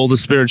stuff, all the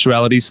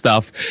spirituality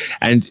stuff,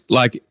 and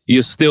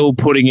you're still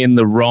putting in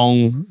the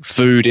wrong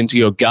food into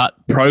your gut,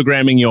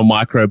 programming your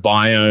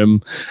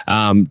microbiome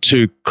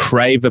to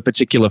crave a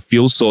particular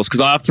fuel source.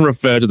 Because I often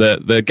refer to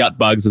the gut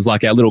bugs as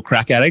like our little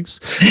crack addicts.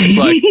 It's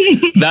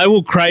like they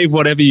will crave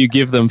whatever you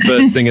give them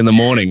first thing in the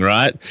morning,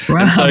 right?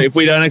 Wow. And so if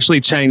we don't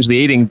actually change the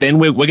eating, then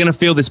we're going to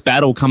feel this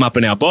battle come up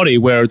in our body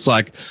where it's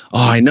like,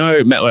 I know,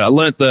 I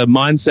learn't the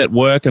mindset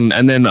work, and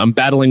then I'm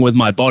battling with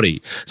my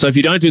body. So if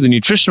you don't do the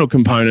nutritional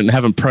component and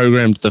haven't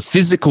programmed the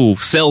physical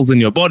cells in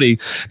your body,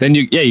 then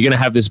you're going to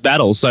have this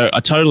battle. So I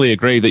totally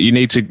agree that you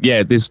need to,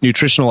 this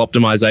nutritional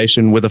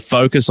optimization with a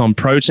focus on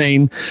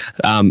protein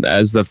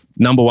as the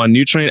number one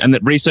nutrient, and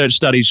that research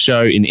studies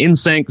show in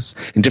insects,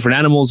 in different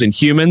animals, in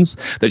humans,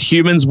 that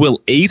humans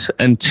will eat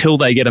until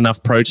they get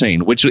enough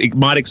protein, which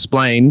might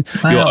explain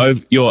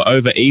your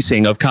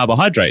overeating of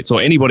carbohydrates,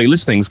 or anybody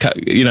listening's,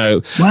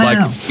 because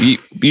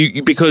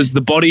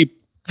the body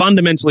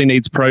fundamentally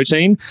needs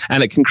protein,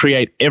 and it can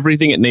create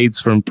everything it needs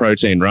from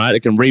protein, right?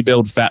 It can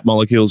rebuild fat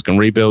molecules, can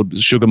rebuild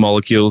sugar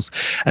molecules.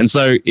 And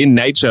so in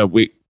nature,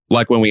 when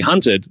we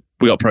hunted,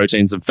 we got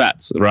proteins and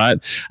fats, right?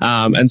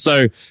 And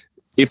so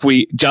if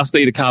we just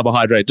eat a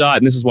carbohydrate diet,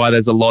 and this is why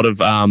there's a lot of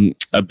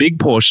a big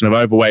portion of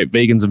overweight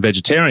vegans and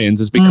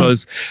vegetarians, is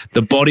because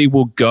the body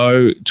will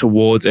go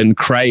towards and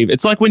crave.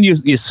 It's like when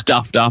you're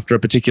stuffed after a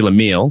particular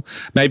meal.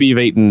 Maybe you've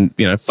eaten,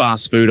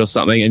 fast food or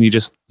something, and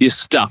you're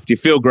stuffed, you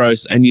feel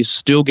gross, and you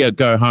still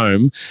go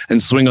home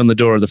and swing on the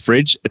door of the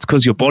fridge. It's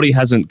because your body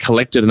hasn't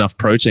collected enough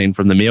protein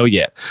from the meal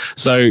yet.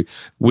 So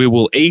we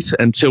will eat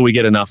until we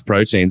get enough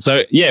protein.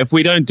 So if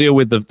we don't deal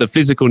with the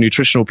physical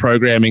nutritional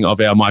programming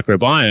of our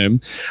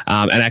microbiome,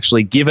 and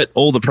actually give it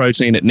all the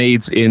protein it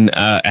needs in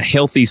a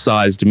healthy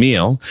sized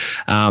meal,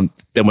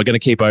 then we're going to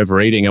keep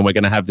overeating, and we're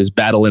going to have this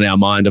battle in our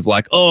mind of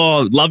like,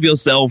 oh, love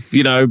yourself,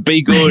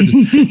 be good,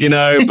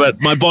 but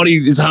my body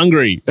is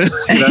hungry.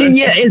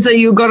 So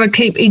you've got to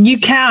keep, and you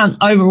can't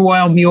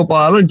overwhelm your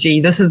biology.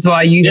 This is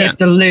why you have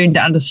to learn to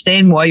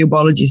understand why your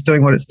biology is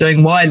doing what it's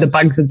doing, why the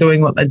bugs are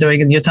doing what they're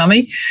doing in your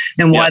tummy,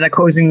 and why they're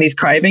causing these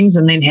cravings,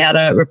 and then how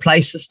to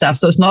replace the stuff.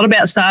 So it's not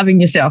about starving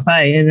yourself,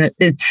 and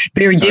it's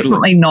very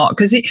definitely not,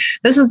 because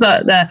this is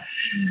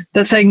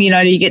the thing,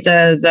 you get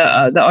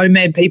the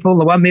OMAD people,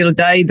 the 1 meal a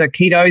day, the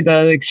keto,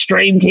 the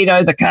extreme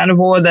keto, the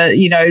carnivore,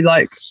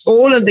 like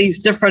all of these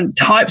different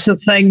types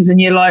of things. And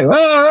you're like,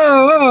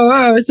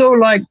 it's all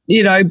like,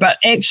 but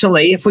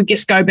actually, if we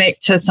just go back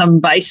to some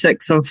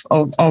basics of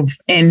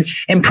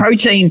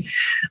protein,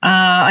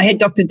 I had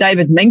Dr.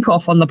 David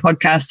Minkoff on the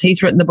podcast.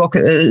 He's written the book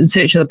In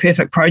Search of the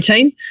Perfect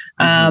Protein.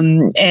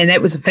 And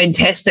that was a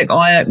fantastic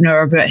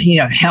eye-opener of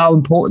how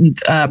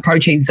important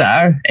proteins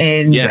are.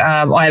 And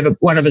I have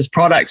one of his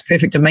products,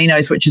 Perfect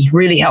Aminos, which has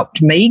really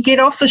helped me get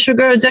off the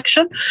sugar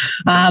addiction.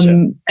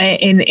 And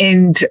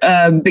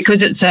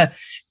because it's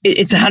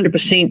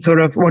 100%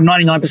 sort of, or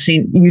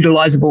 99%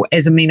 utilizable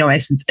as amino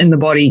acids in the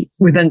body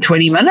within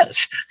 20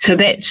 minutes. So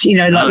that's,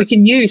 nice. We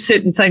can use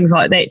certain things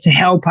like that to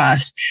help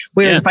us.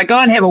 Whereas if I go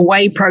and have a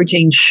whey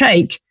protein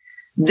shake,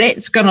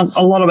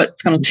 a lot of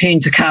it's going to turn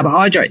to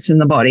carbohydrates in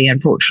the body,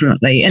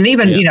 unfortunately. And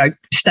even,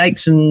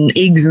 steaks and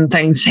eggs and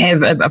things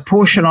have a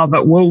portion of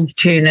it will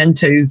turn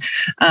into,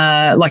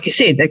 like you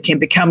said, that can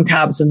become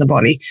carbs in the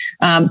body.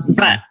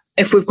 But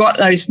if we've got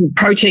those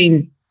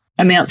protein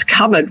amounts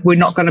covered, we're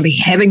not going to be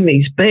having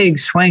these big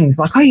swings.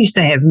 Like I used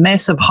to have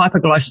massive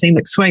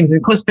hyperglycemic swings. And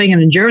of course, being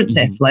an endurance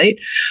athlete,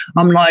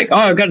 I'm like,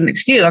 I've got an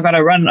excuse. I've got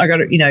to run. I've got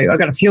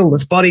to fuel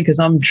this body because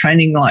I'm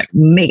training like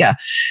mega.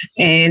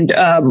 And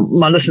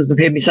my listeners have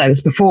heard me say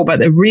this before,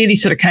 but it really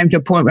sort of came to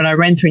a point when I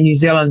ran through New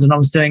Zealand and I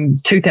was doing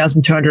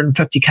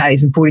 2,250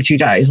 Ks in 42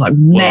 days, like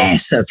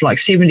massive, like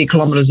 70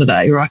 kilometers a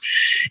day, right?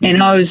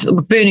 And I was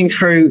burning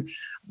through,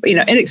 in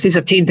excess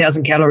of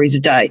 10,000 calories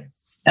a day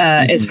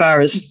as far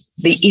as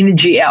the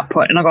energy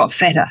output, and I got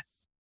fatter.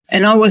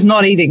 And I was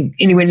not eating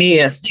anywhere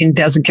near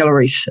 10,000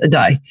 calories a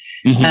day.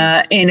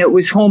 And it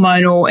was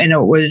hormonal, and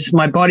it was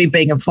my body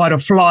being in fight or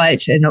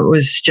flight, and it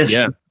was just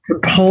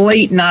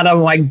complete nut.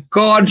 Oh my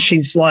God,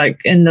 she's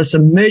like in this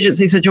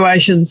emergency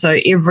situation, so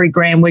every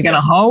gram we're going to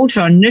hold.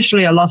 So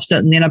initially I lost it,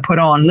 and then I put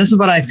on. This is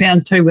what I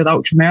found too with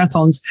ultra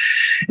marathons,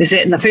 is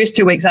that in the first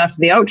 2 weeks after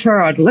the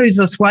ultra, I'd lose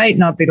this weight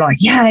and I'd be like,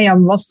 yay, I've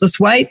lost this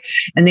weight.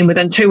 And then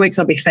within 2 weeks,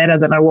 I'd be fatter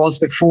than I was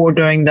before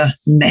doing the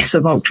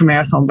massive ultra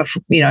marathon,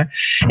 before,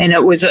 and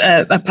it was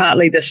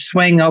partly the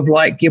swing of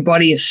like your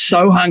body is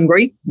so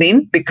hungry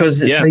then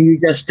because so you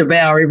just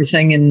devour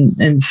everything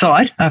in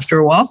sight after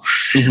a while.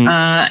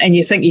 And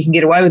you think you can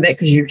get away with that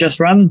because you've just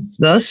run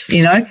this,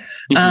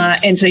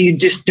 and so you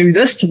just do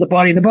this to the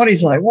body. The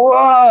body's like,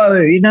 whoa,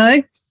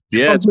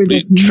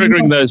 it's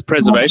triggering those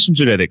preservation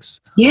genetics.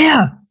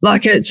 Yeah,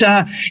 like it's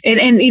and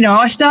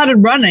I started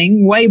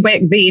running way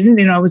back then.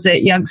 I was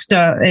that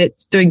youngster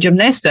doing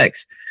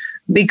gymnastics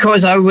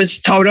because I was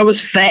told I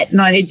was fat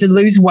and I had to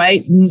lose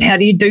weight. And how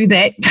do you do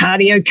that?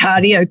 Cardio,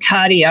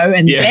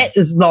 and that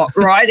is not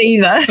right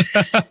either.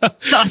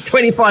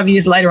 25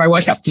 years later, I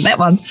woke up to that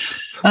one.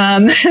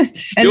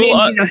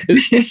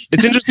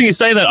 It's interesting you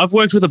say that. I've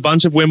worked with a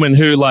bunch of women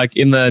who, like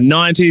in the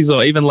 90s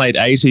or even late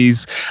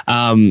 80s,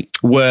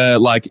 were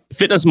like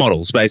fitness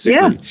models, basically.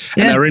 And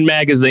they were in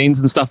magazines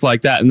and stuff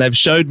like that. And they've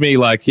showed me,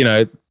 like,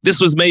 this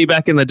was me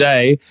back in the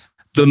day.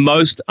 The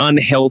most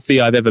unhealthy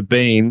I've ever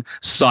been,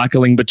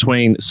 cycling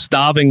between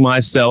starving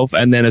myself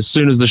and then as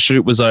soon as the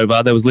shoot was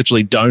over, there was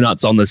literally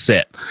donuts on the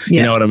set.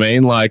 You know what I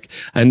mean? Like,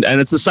 and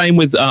it's the same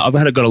with, I've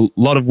got a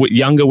lot of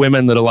younger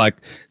women that are like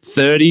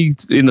 30,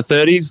 in the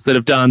 30s that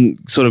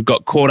have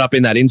got caught up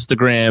in that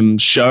Instagram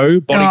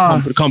show,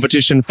 body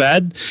competition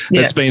fad.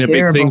 That's been terrible.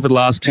 A big thing for the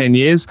last 10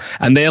 years.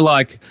 And they're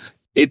like,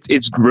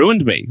 it's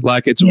ruined me.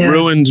 Like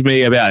ruined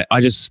me about it. I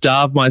just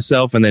starve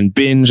myself and then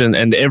binge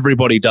and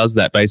everybody does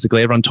that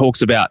basically. Everyone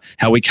talks about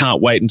how we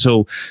can't wait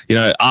until,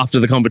 after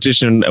the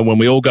competition and when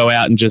we all go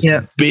out and just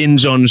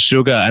binge on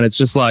sugar. And it's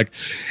just like,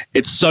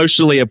 it's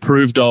socially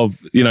approved of,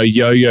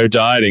 yo-yo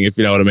dieting, if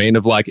you know what I mean,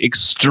 of like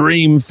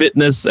extreme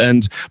fitness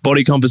and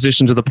body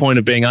composition to the point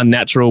of being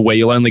unnatural where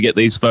you'll only get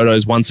these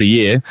photos once a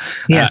year.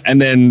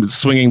 And then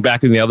swinging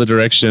back in the other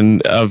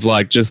direction of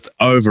like just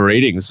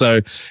overeating.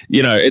 So,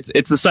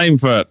 it's the same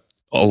for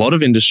a lot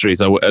of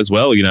industries as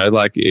well,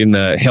 like in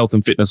the health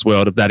and fitness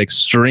world of that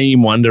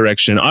extreme one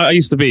direction. I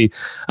used to be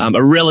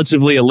a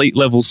relatively elite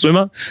level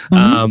swimmer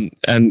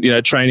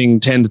and, training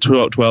 10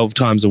 to 12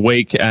 times a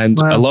week. And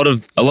a lot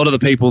of the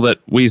people that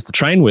we used to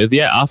train with,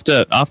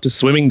 after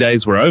swimming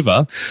days were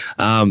over,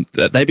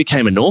 they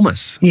became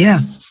enormous.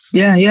 Yeah.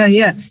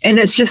 And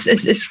it's just,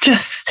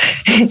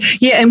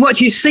 and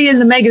what you see in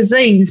the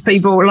magazines,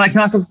 people like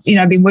I've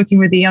been working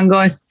with a young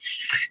guy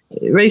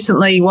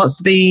recently, wants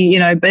to be,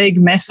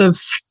 big, massive,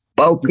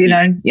 bulk,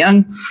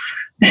 young,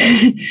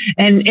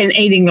 and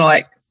eating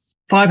like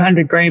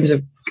 500 grams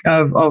of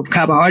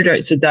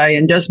carbohydrates a day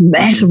and just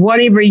massive,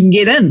 whatever you can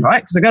get in,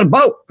 right? Because I got to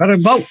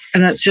bulk.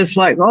 And it's just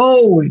like,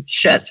 oh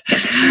shit,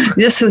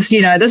 this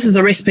is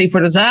a recipe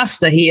for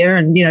disaster here.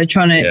 And,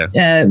 trying to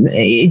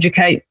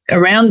educate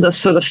around this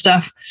sort of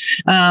stuff.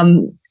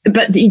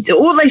 But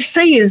all they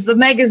see is the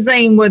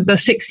magazine with the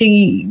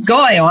sexy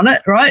guy on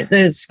it, right?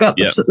 It's got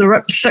the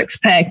ripped six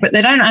pack, but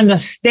they don't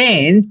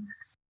understand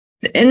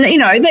And,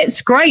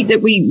 that's great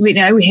that we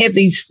have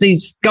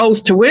these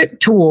goals to work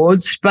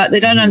towards, but they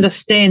don't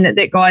understand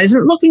that guy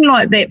isn't looking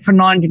like that for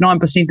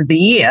 99% of the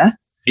year.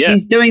 Yeah.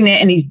 He's doing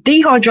that and he's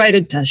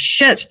dehydrated to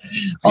shit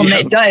on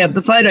that day of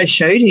the photo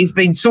shoot. He's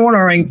been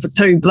saunaing for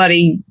 2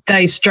 bloody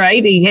days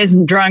straight. He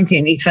hasn't drunk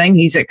anything.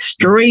 He's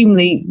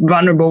extremely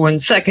vulnerable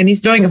and sick, and he's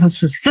doing it for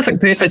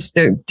specific purpose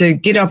to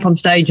get up on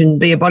stage and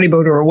be a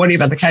bodybuilder or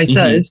whatever the case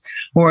is,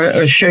 or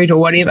a shoot or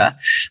whatever.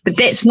 But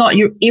that's not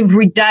your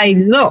everyday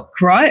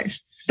look, right?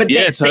 But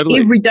that's totally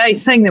the everyday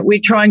thing that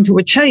we're trying to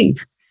achieve.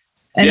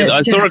 And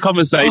I saw a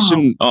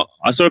conversation.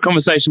 I saw a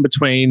conversation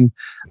between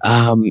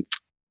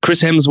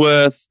Chris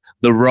Hemsworth,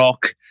 The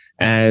Rock,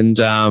 and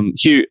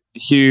Hugh.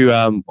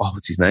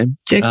 What's his name?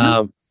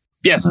 Jackman?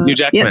 Yes, Hugh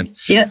Jackman.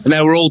 Yeah. And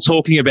they were all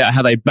talking about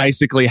how they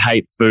basically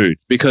hate food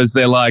because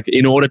they're like,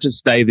 in order to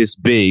stay this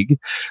big,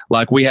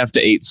 like we have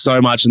to eat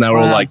so much. And they were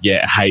all like,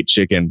 I hate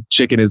chicken.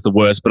 Chicken is the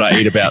worst, but I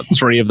eat about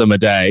 3 of them a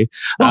day.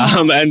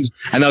 And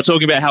they were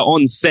talking about how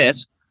on set,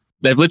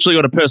 they've literally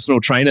got a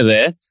personal trainer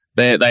there.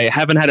 They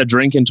haven't had a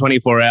drink in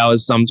 24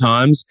 hours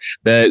sometimes.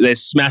 They're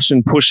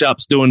smashing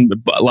push-ups, doing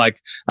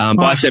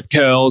bicep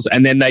curls,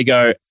 and then they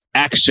go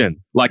action,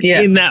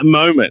 in that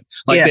moment.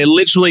 They're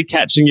literally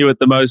catching you at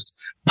the most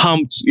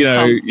pumped,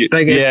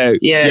 biggest,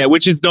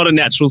 which is not a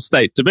natural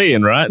state to be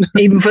in, right?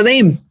 Even for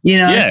them,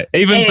 Yeah,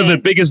 even for the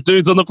biggest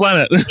dudes on the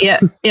planet.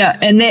 Yeah.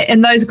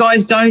 And those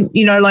guys don't,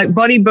 like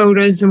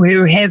bodybuilders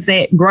who have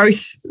that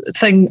growth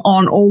thing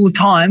on all the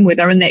time, where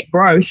they're in that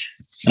growth,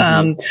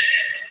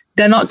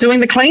 they're not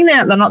doing the clean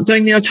out. They're not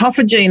doing the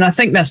autophagy. And I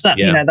think they're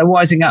starting, they're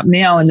wising up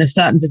now and they're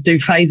starting to do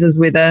phases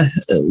where they're,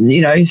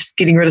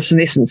 getting rid of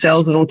senescent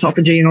cells and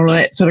autophagy and all of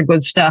that sort of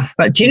good stuff.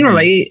 But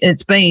generally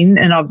it's been,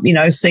 and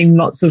I've, seen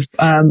lots of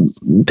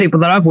people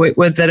that I've worked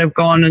with that have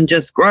gone and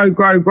just grow.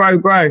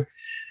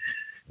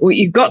 Well,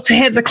 you've got to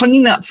have the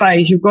clean up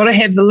phase. You've got to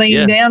have the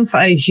lean down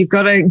phase. You've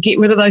got to get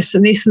rid of those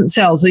senescent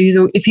cells.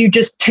 So if you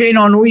just turn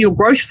on all your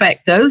growth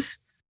factors,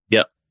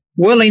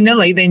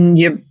 willy-nilly, then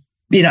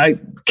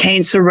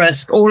cancer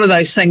risk, all of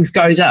those things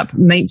goes up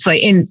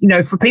immensely. And,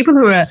 for people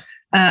who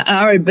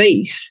are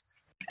obese,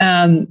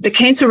 the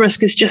cancer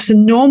risk is just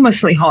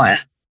enormously higher.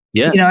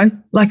 Yeah.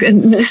 And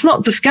it's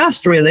not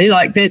discussed really.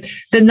 Like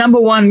the number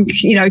one,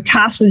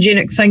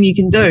 carcinogenic thing you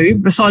can do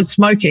besides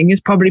smoking is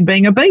probably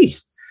being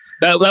obese.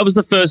 That was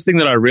the first thing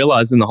that I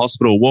realized in the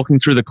hospital, walking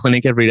through the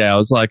clinic every day. I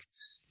was like,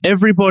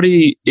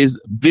 everybody is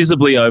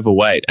visibly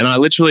overweight. And I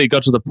literally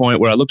got to the point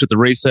where I looked at the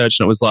research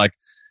and it was like,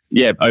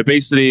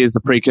 obesity is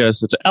the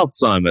precursor to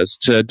Alzheimer's,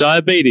 to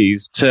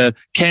diabetes, to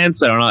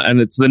cancer,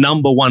 and it's the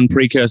number one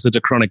precursor to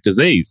chronic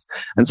disease.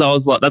 And so I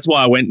was like, that's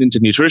why I went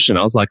into nutrition.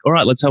 I was like, all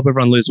right, let's help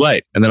everyone lose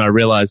weight. And then I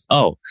realized,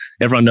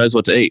 everyone knows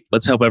what to eat.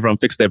 Let's help everyone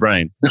fix their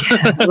brain.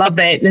 I love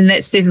that. And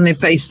that's definitely a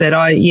piece that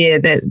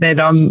that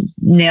I'm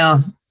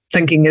now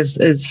thinking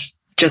is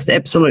just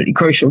absolutely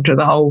crucial to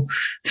the whole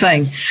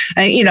thing.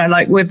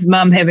 Like with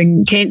mum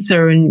having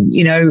cancer and,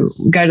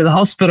 go to the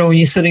hospital and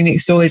you're sitting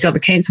next to all these other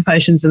cancer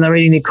patients and they're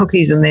eating their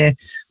cookies and their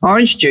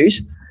orange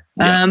juice.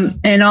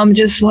 And I'm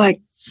just like,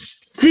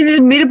 is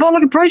the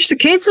metabolic approach to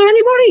cancer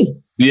anybody?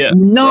 Yeah.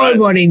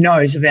 Nobody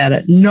knows about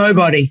it.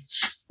 Nobody.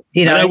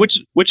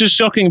 Which is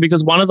shocking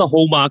because one of the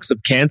hallmarks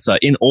of cancer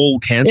in all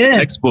cancer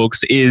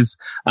textbooks is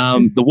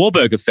the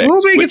Warburg effect.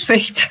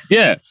 Effect.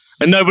 Yeah.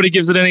 And nobody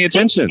gives it any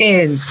attention.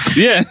 Scans.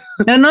 Yeah.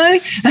 And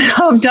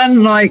I've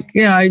done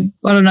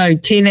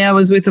 10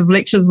 hours worth of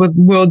lectures with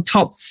world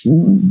top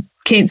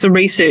cancer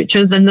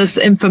researchers, and this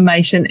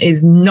information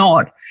is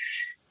not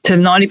to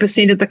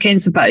 90% of the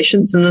cancer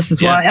patients. And this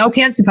is why I help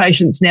cancer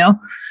patients now,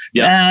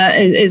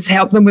 is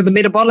help them with a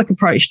metabolic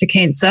approach to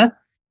cancer.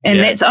 And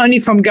that's only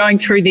from going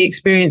through the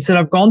experience that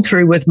I've gone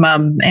through with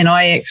mum, and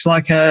I act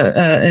like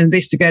an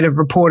investigative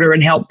reporter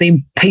and help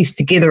them piece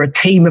together a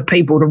team of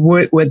people to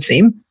work with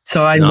them.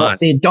 So I'm not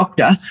their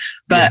doctor,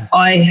 but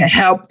I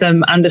help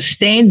them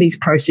understand these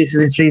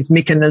processes, these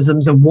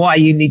mechanisms of why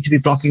you need to be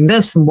blocking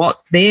this and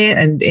what's there,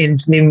 and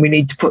then we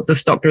need to put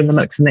this doctor in the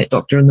mix and that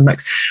doctor in the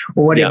mix,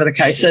 or whatever the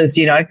case is,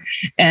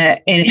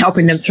 and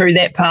helping them through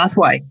that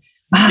pathway.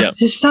 There's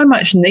just so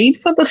much need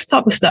for this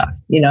type of stuff,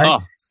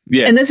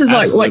 Yeah, and this is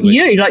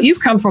absolutely. like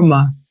you've come from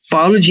a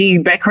biology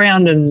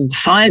background and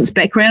science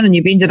background, and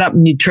you've ended up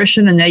in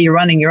nutrition, and now you're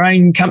running your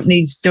own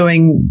companies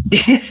doing.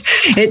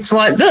 It's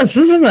like this,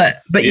 isn't it?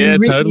 But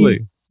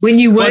totally. When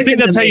you work, I think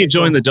that's how you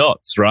join the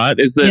dots, right?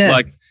 Is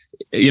that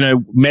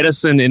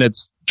medicine in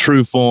its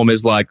true form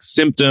is like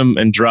symptom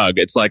and drug.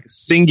 It's like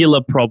singular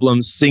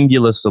problem,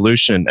 singular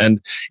solution. And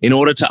in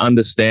order to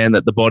understand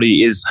that the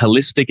body is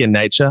holistic in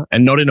nature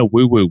and not in a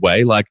woo-woo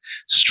way, like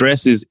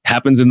stress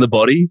happens in the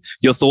body,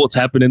 your thoughts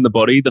happen in the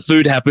body, the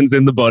food happens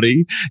in the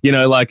body,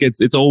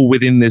 it's all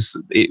within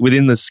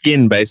the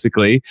skin,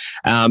 basically.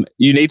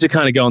 You need to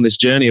kind of go on this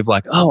journey of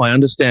like, I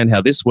understand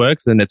how this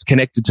works, and it's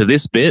connected to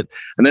this bit,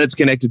 and then it's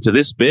connected to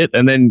this bit.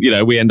 And then,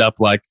 we end up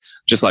like,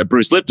 just like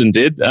Bruce Lipton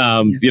did,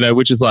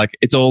 which is like,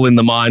 it's all in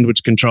the mind,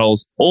 which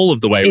controls all of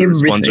the way we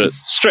respond to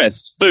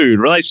stress, food,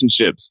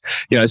 relationships,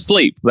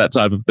 sleep, that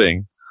type of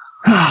thing.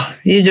 Oh,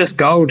 you're just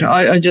gold.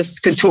 I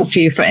just could talk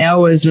to you for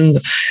hours. And,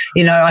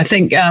 I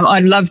think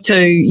I'd love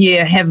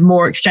to, have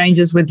more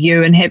exchanges with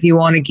you and have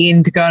you on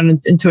again to go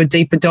into a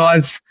deeper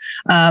dive.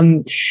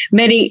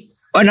 Maddie,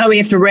 I know we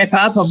have to wrap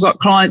up. I've got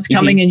clients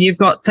coming and you've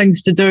got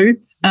things to do.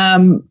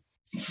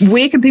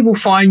 Where can people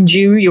find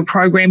you, your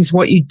programs,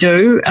 what you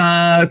do,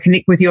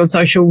 connect with you on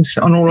socials,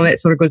 on all of that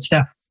sort of good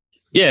stuff?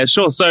 Yeah,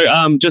 sure. So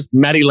just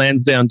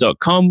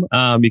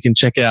maddieLansdowne.com. You can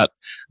check out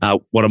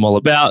what I'm all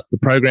about, the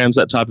programs,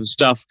 that type of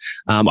stuff.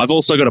 I've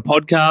also got a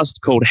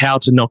podcast called How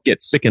to Not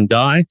Get Sick and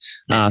Die.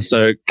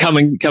 So come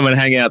and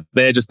hang out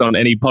there just on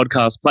any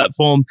podcast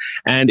platform.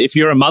 And if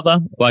you're a mother,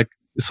 like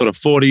sort of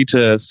 40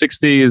 to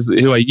 60 is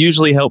who I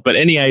usually help, but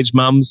any age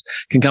mums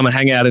can come and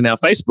hang out in our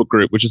Facebook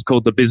group, which is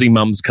called the Busy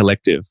Mums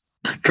Collective.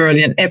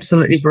 Brilliant.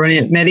 Absolutely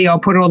brilliant. Maddie, I'll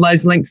put all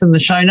those links in the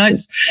show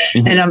notes.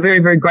 And I'm very,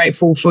 very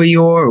grateful for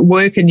your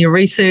work and your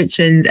research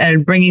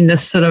and bringing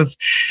this sort of,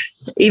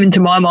 even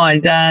to my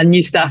mind,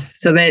 new stuff.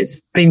 So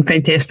that's been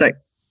fantastic.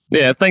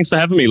 Yeah, thanks for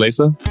having me,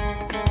 Lisa.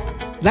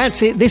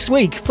 That's it this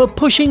week for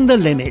Pushing the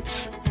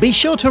Limits. Be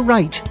sure to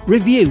rate,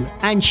 review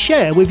and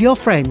share with your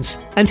friends.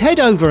 And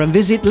head over and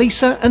visit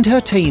Lisa and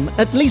her team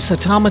at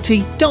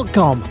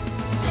lisatamati.com.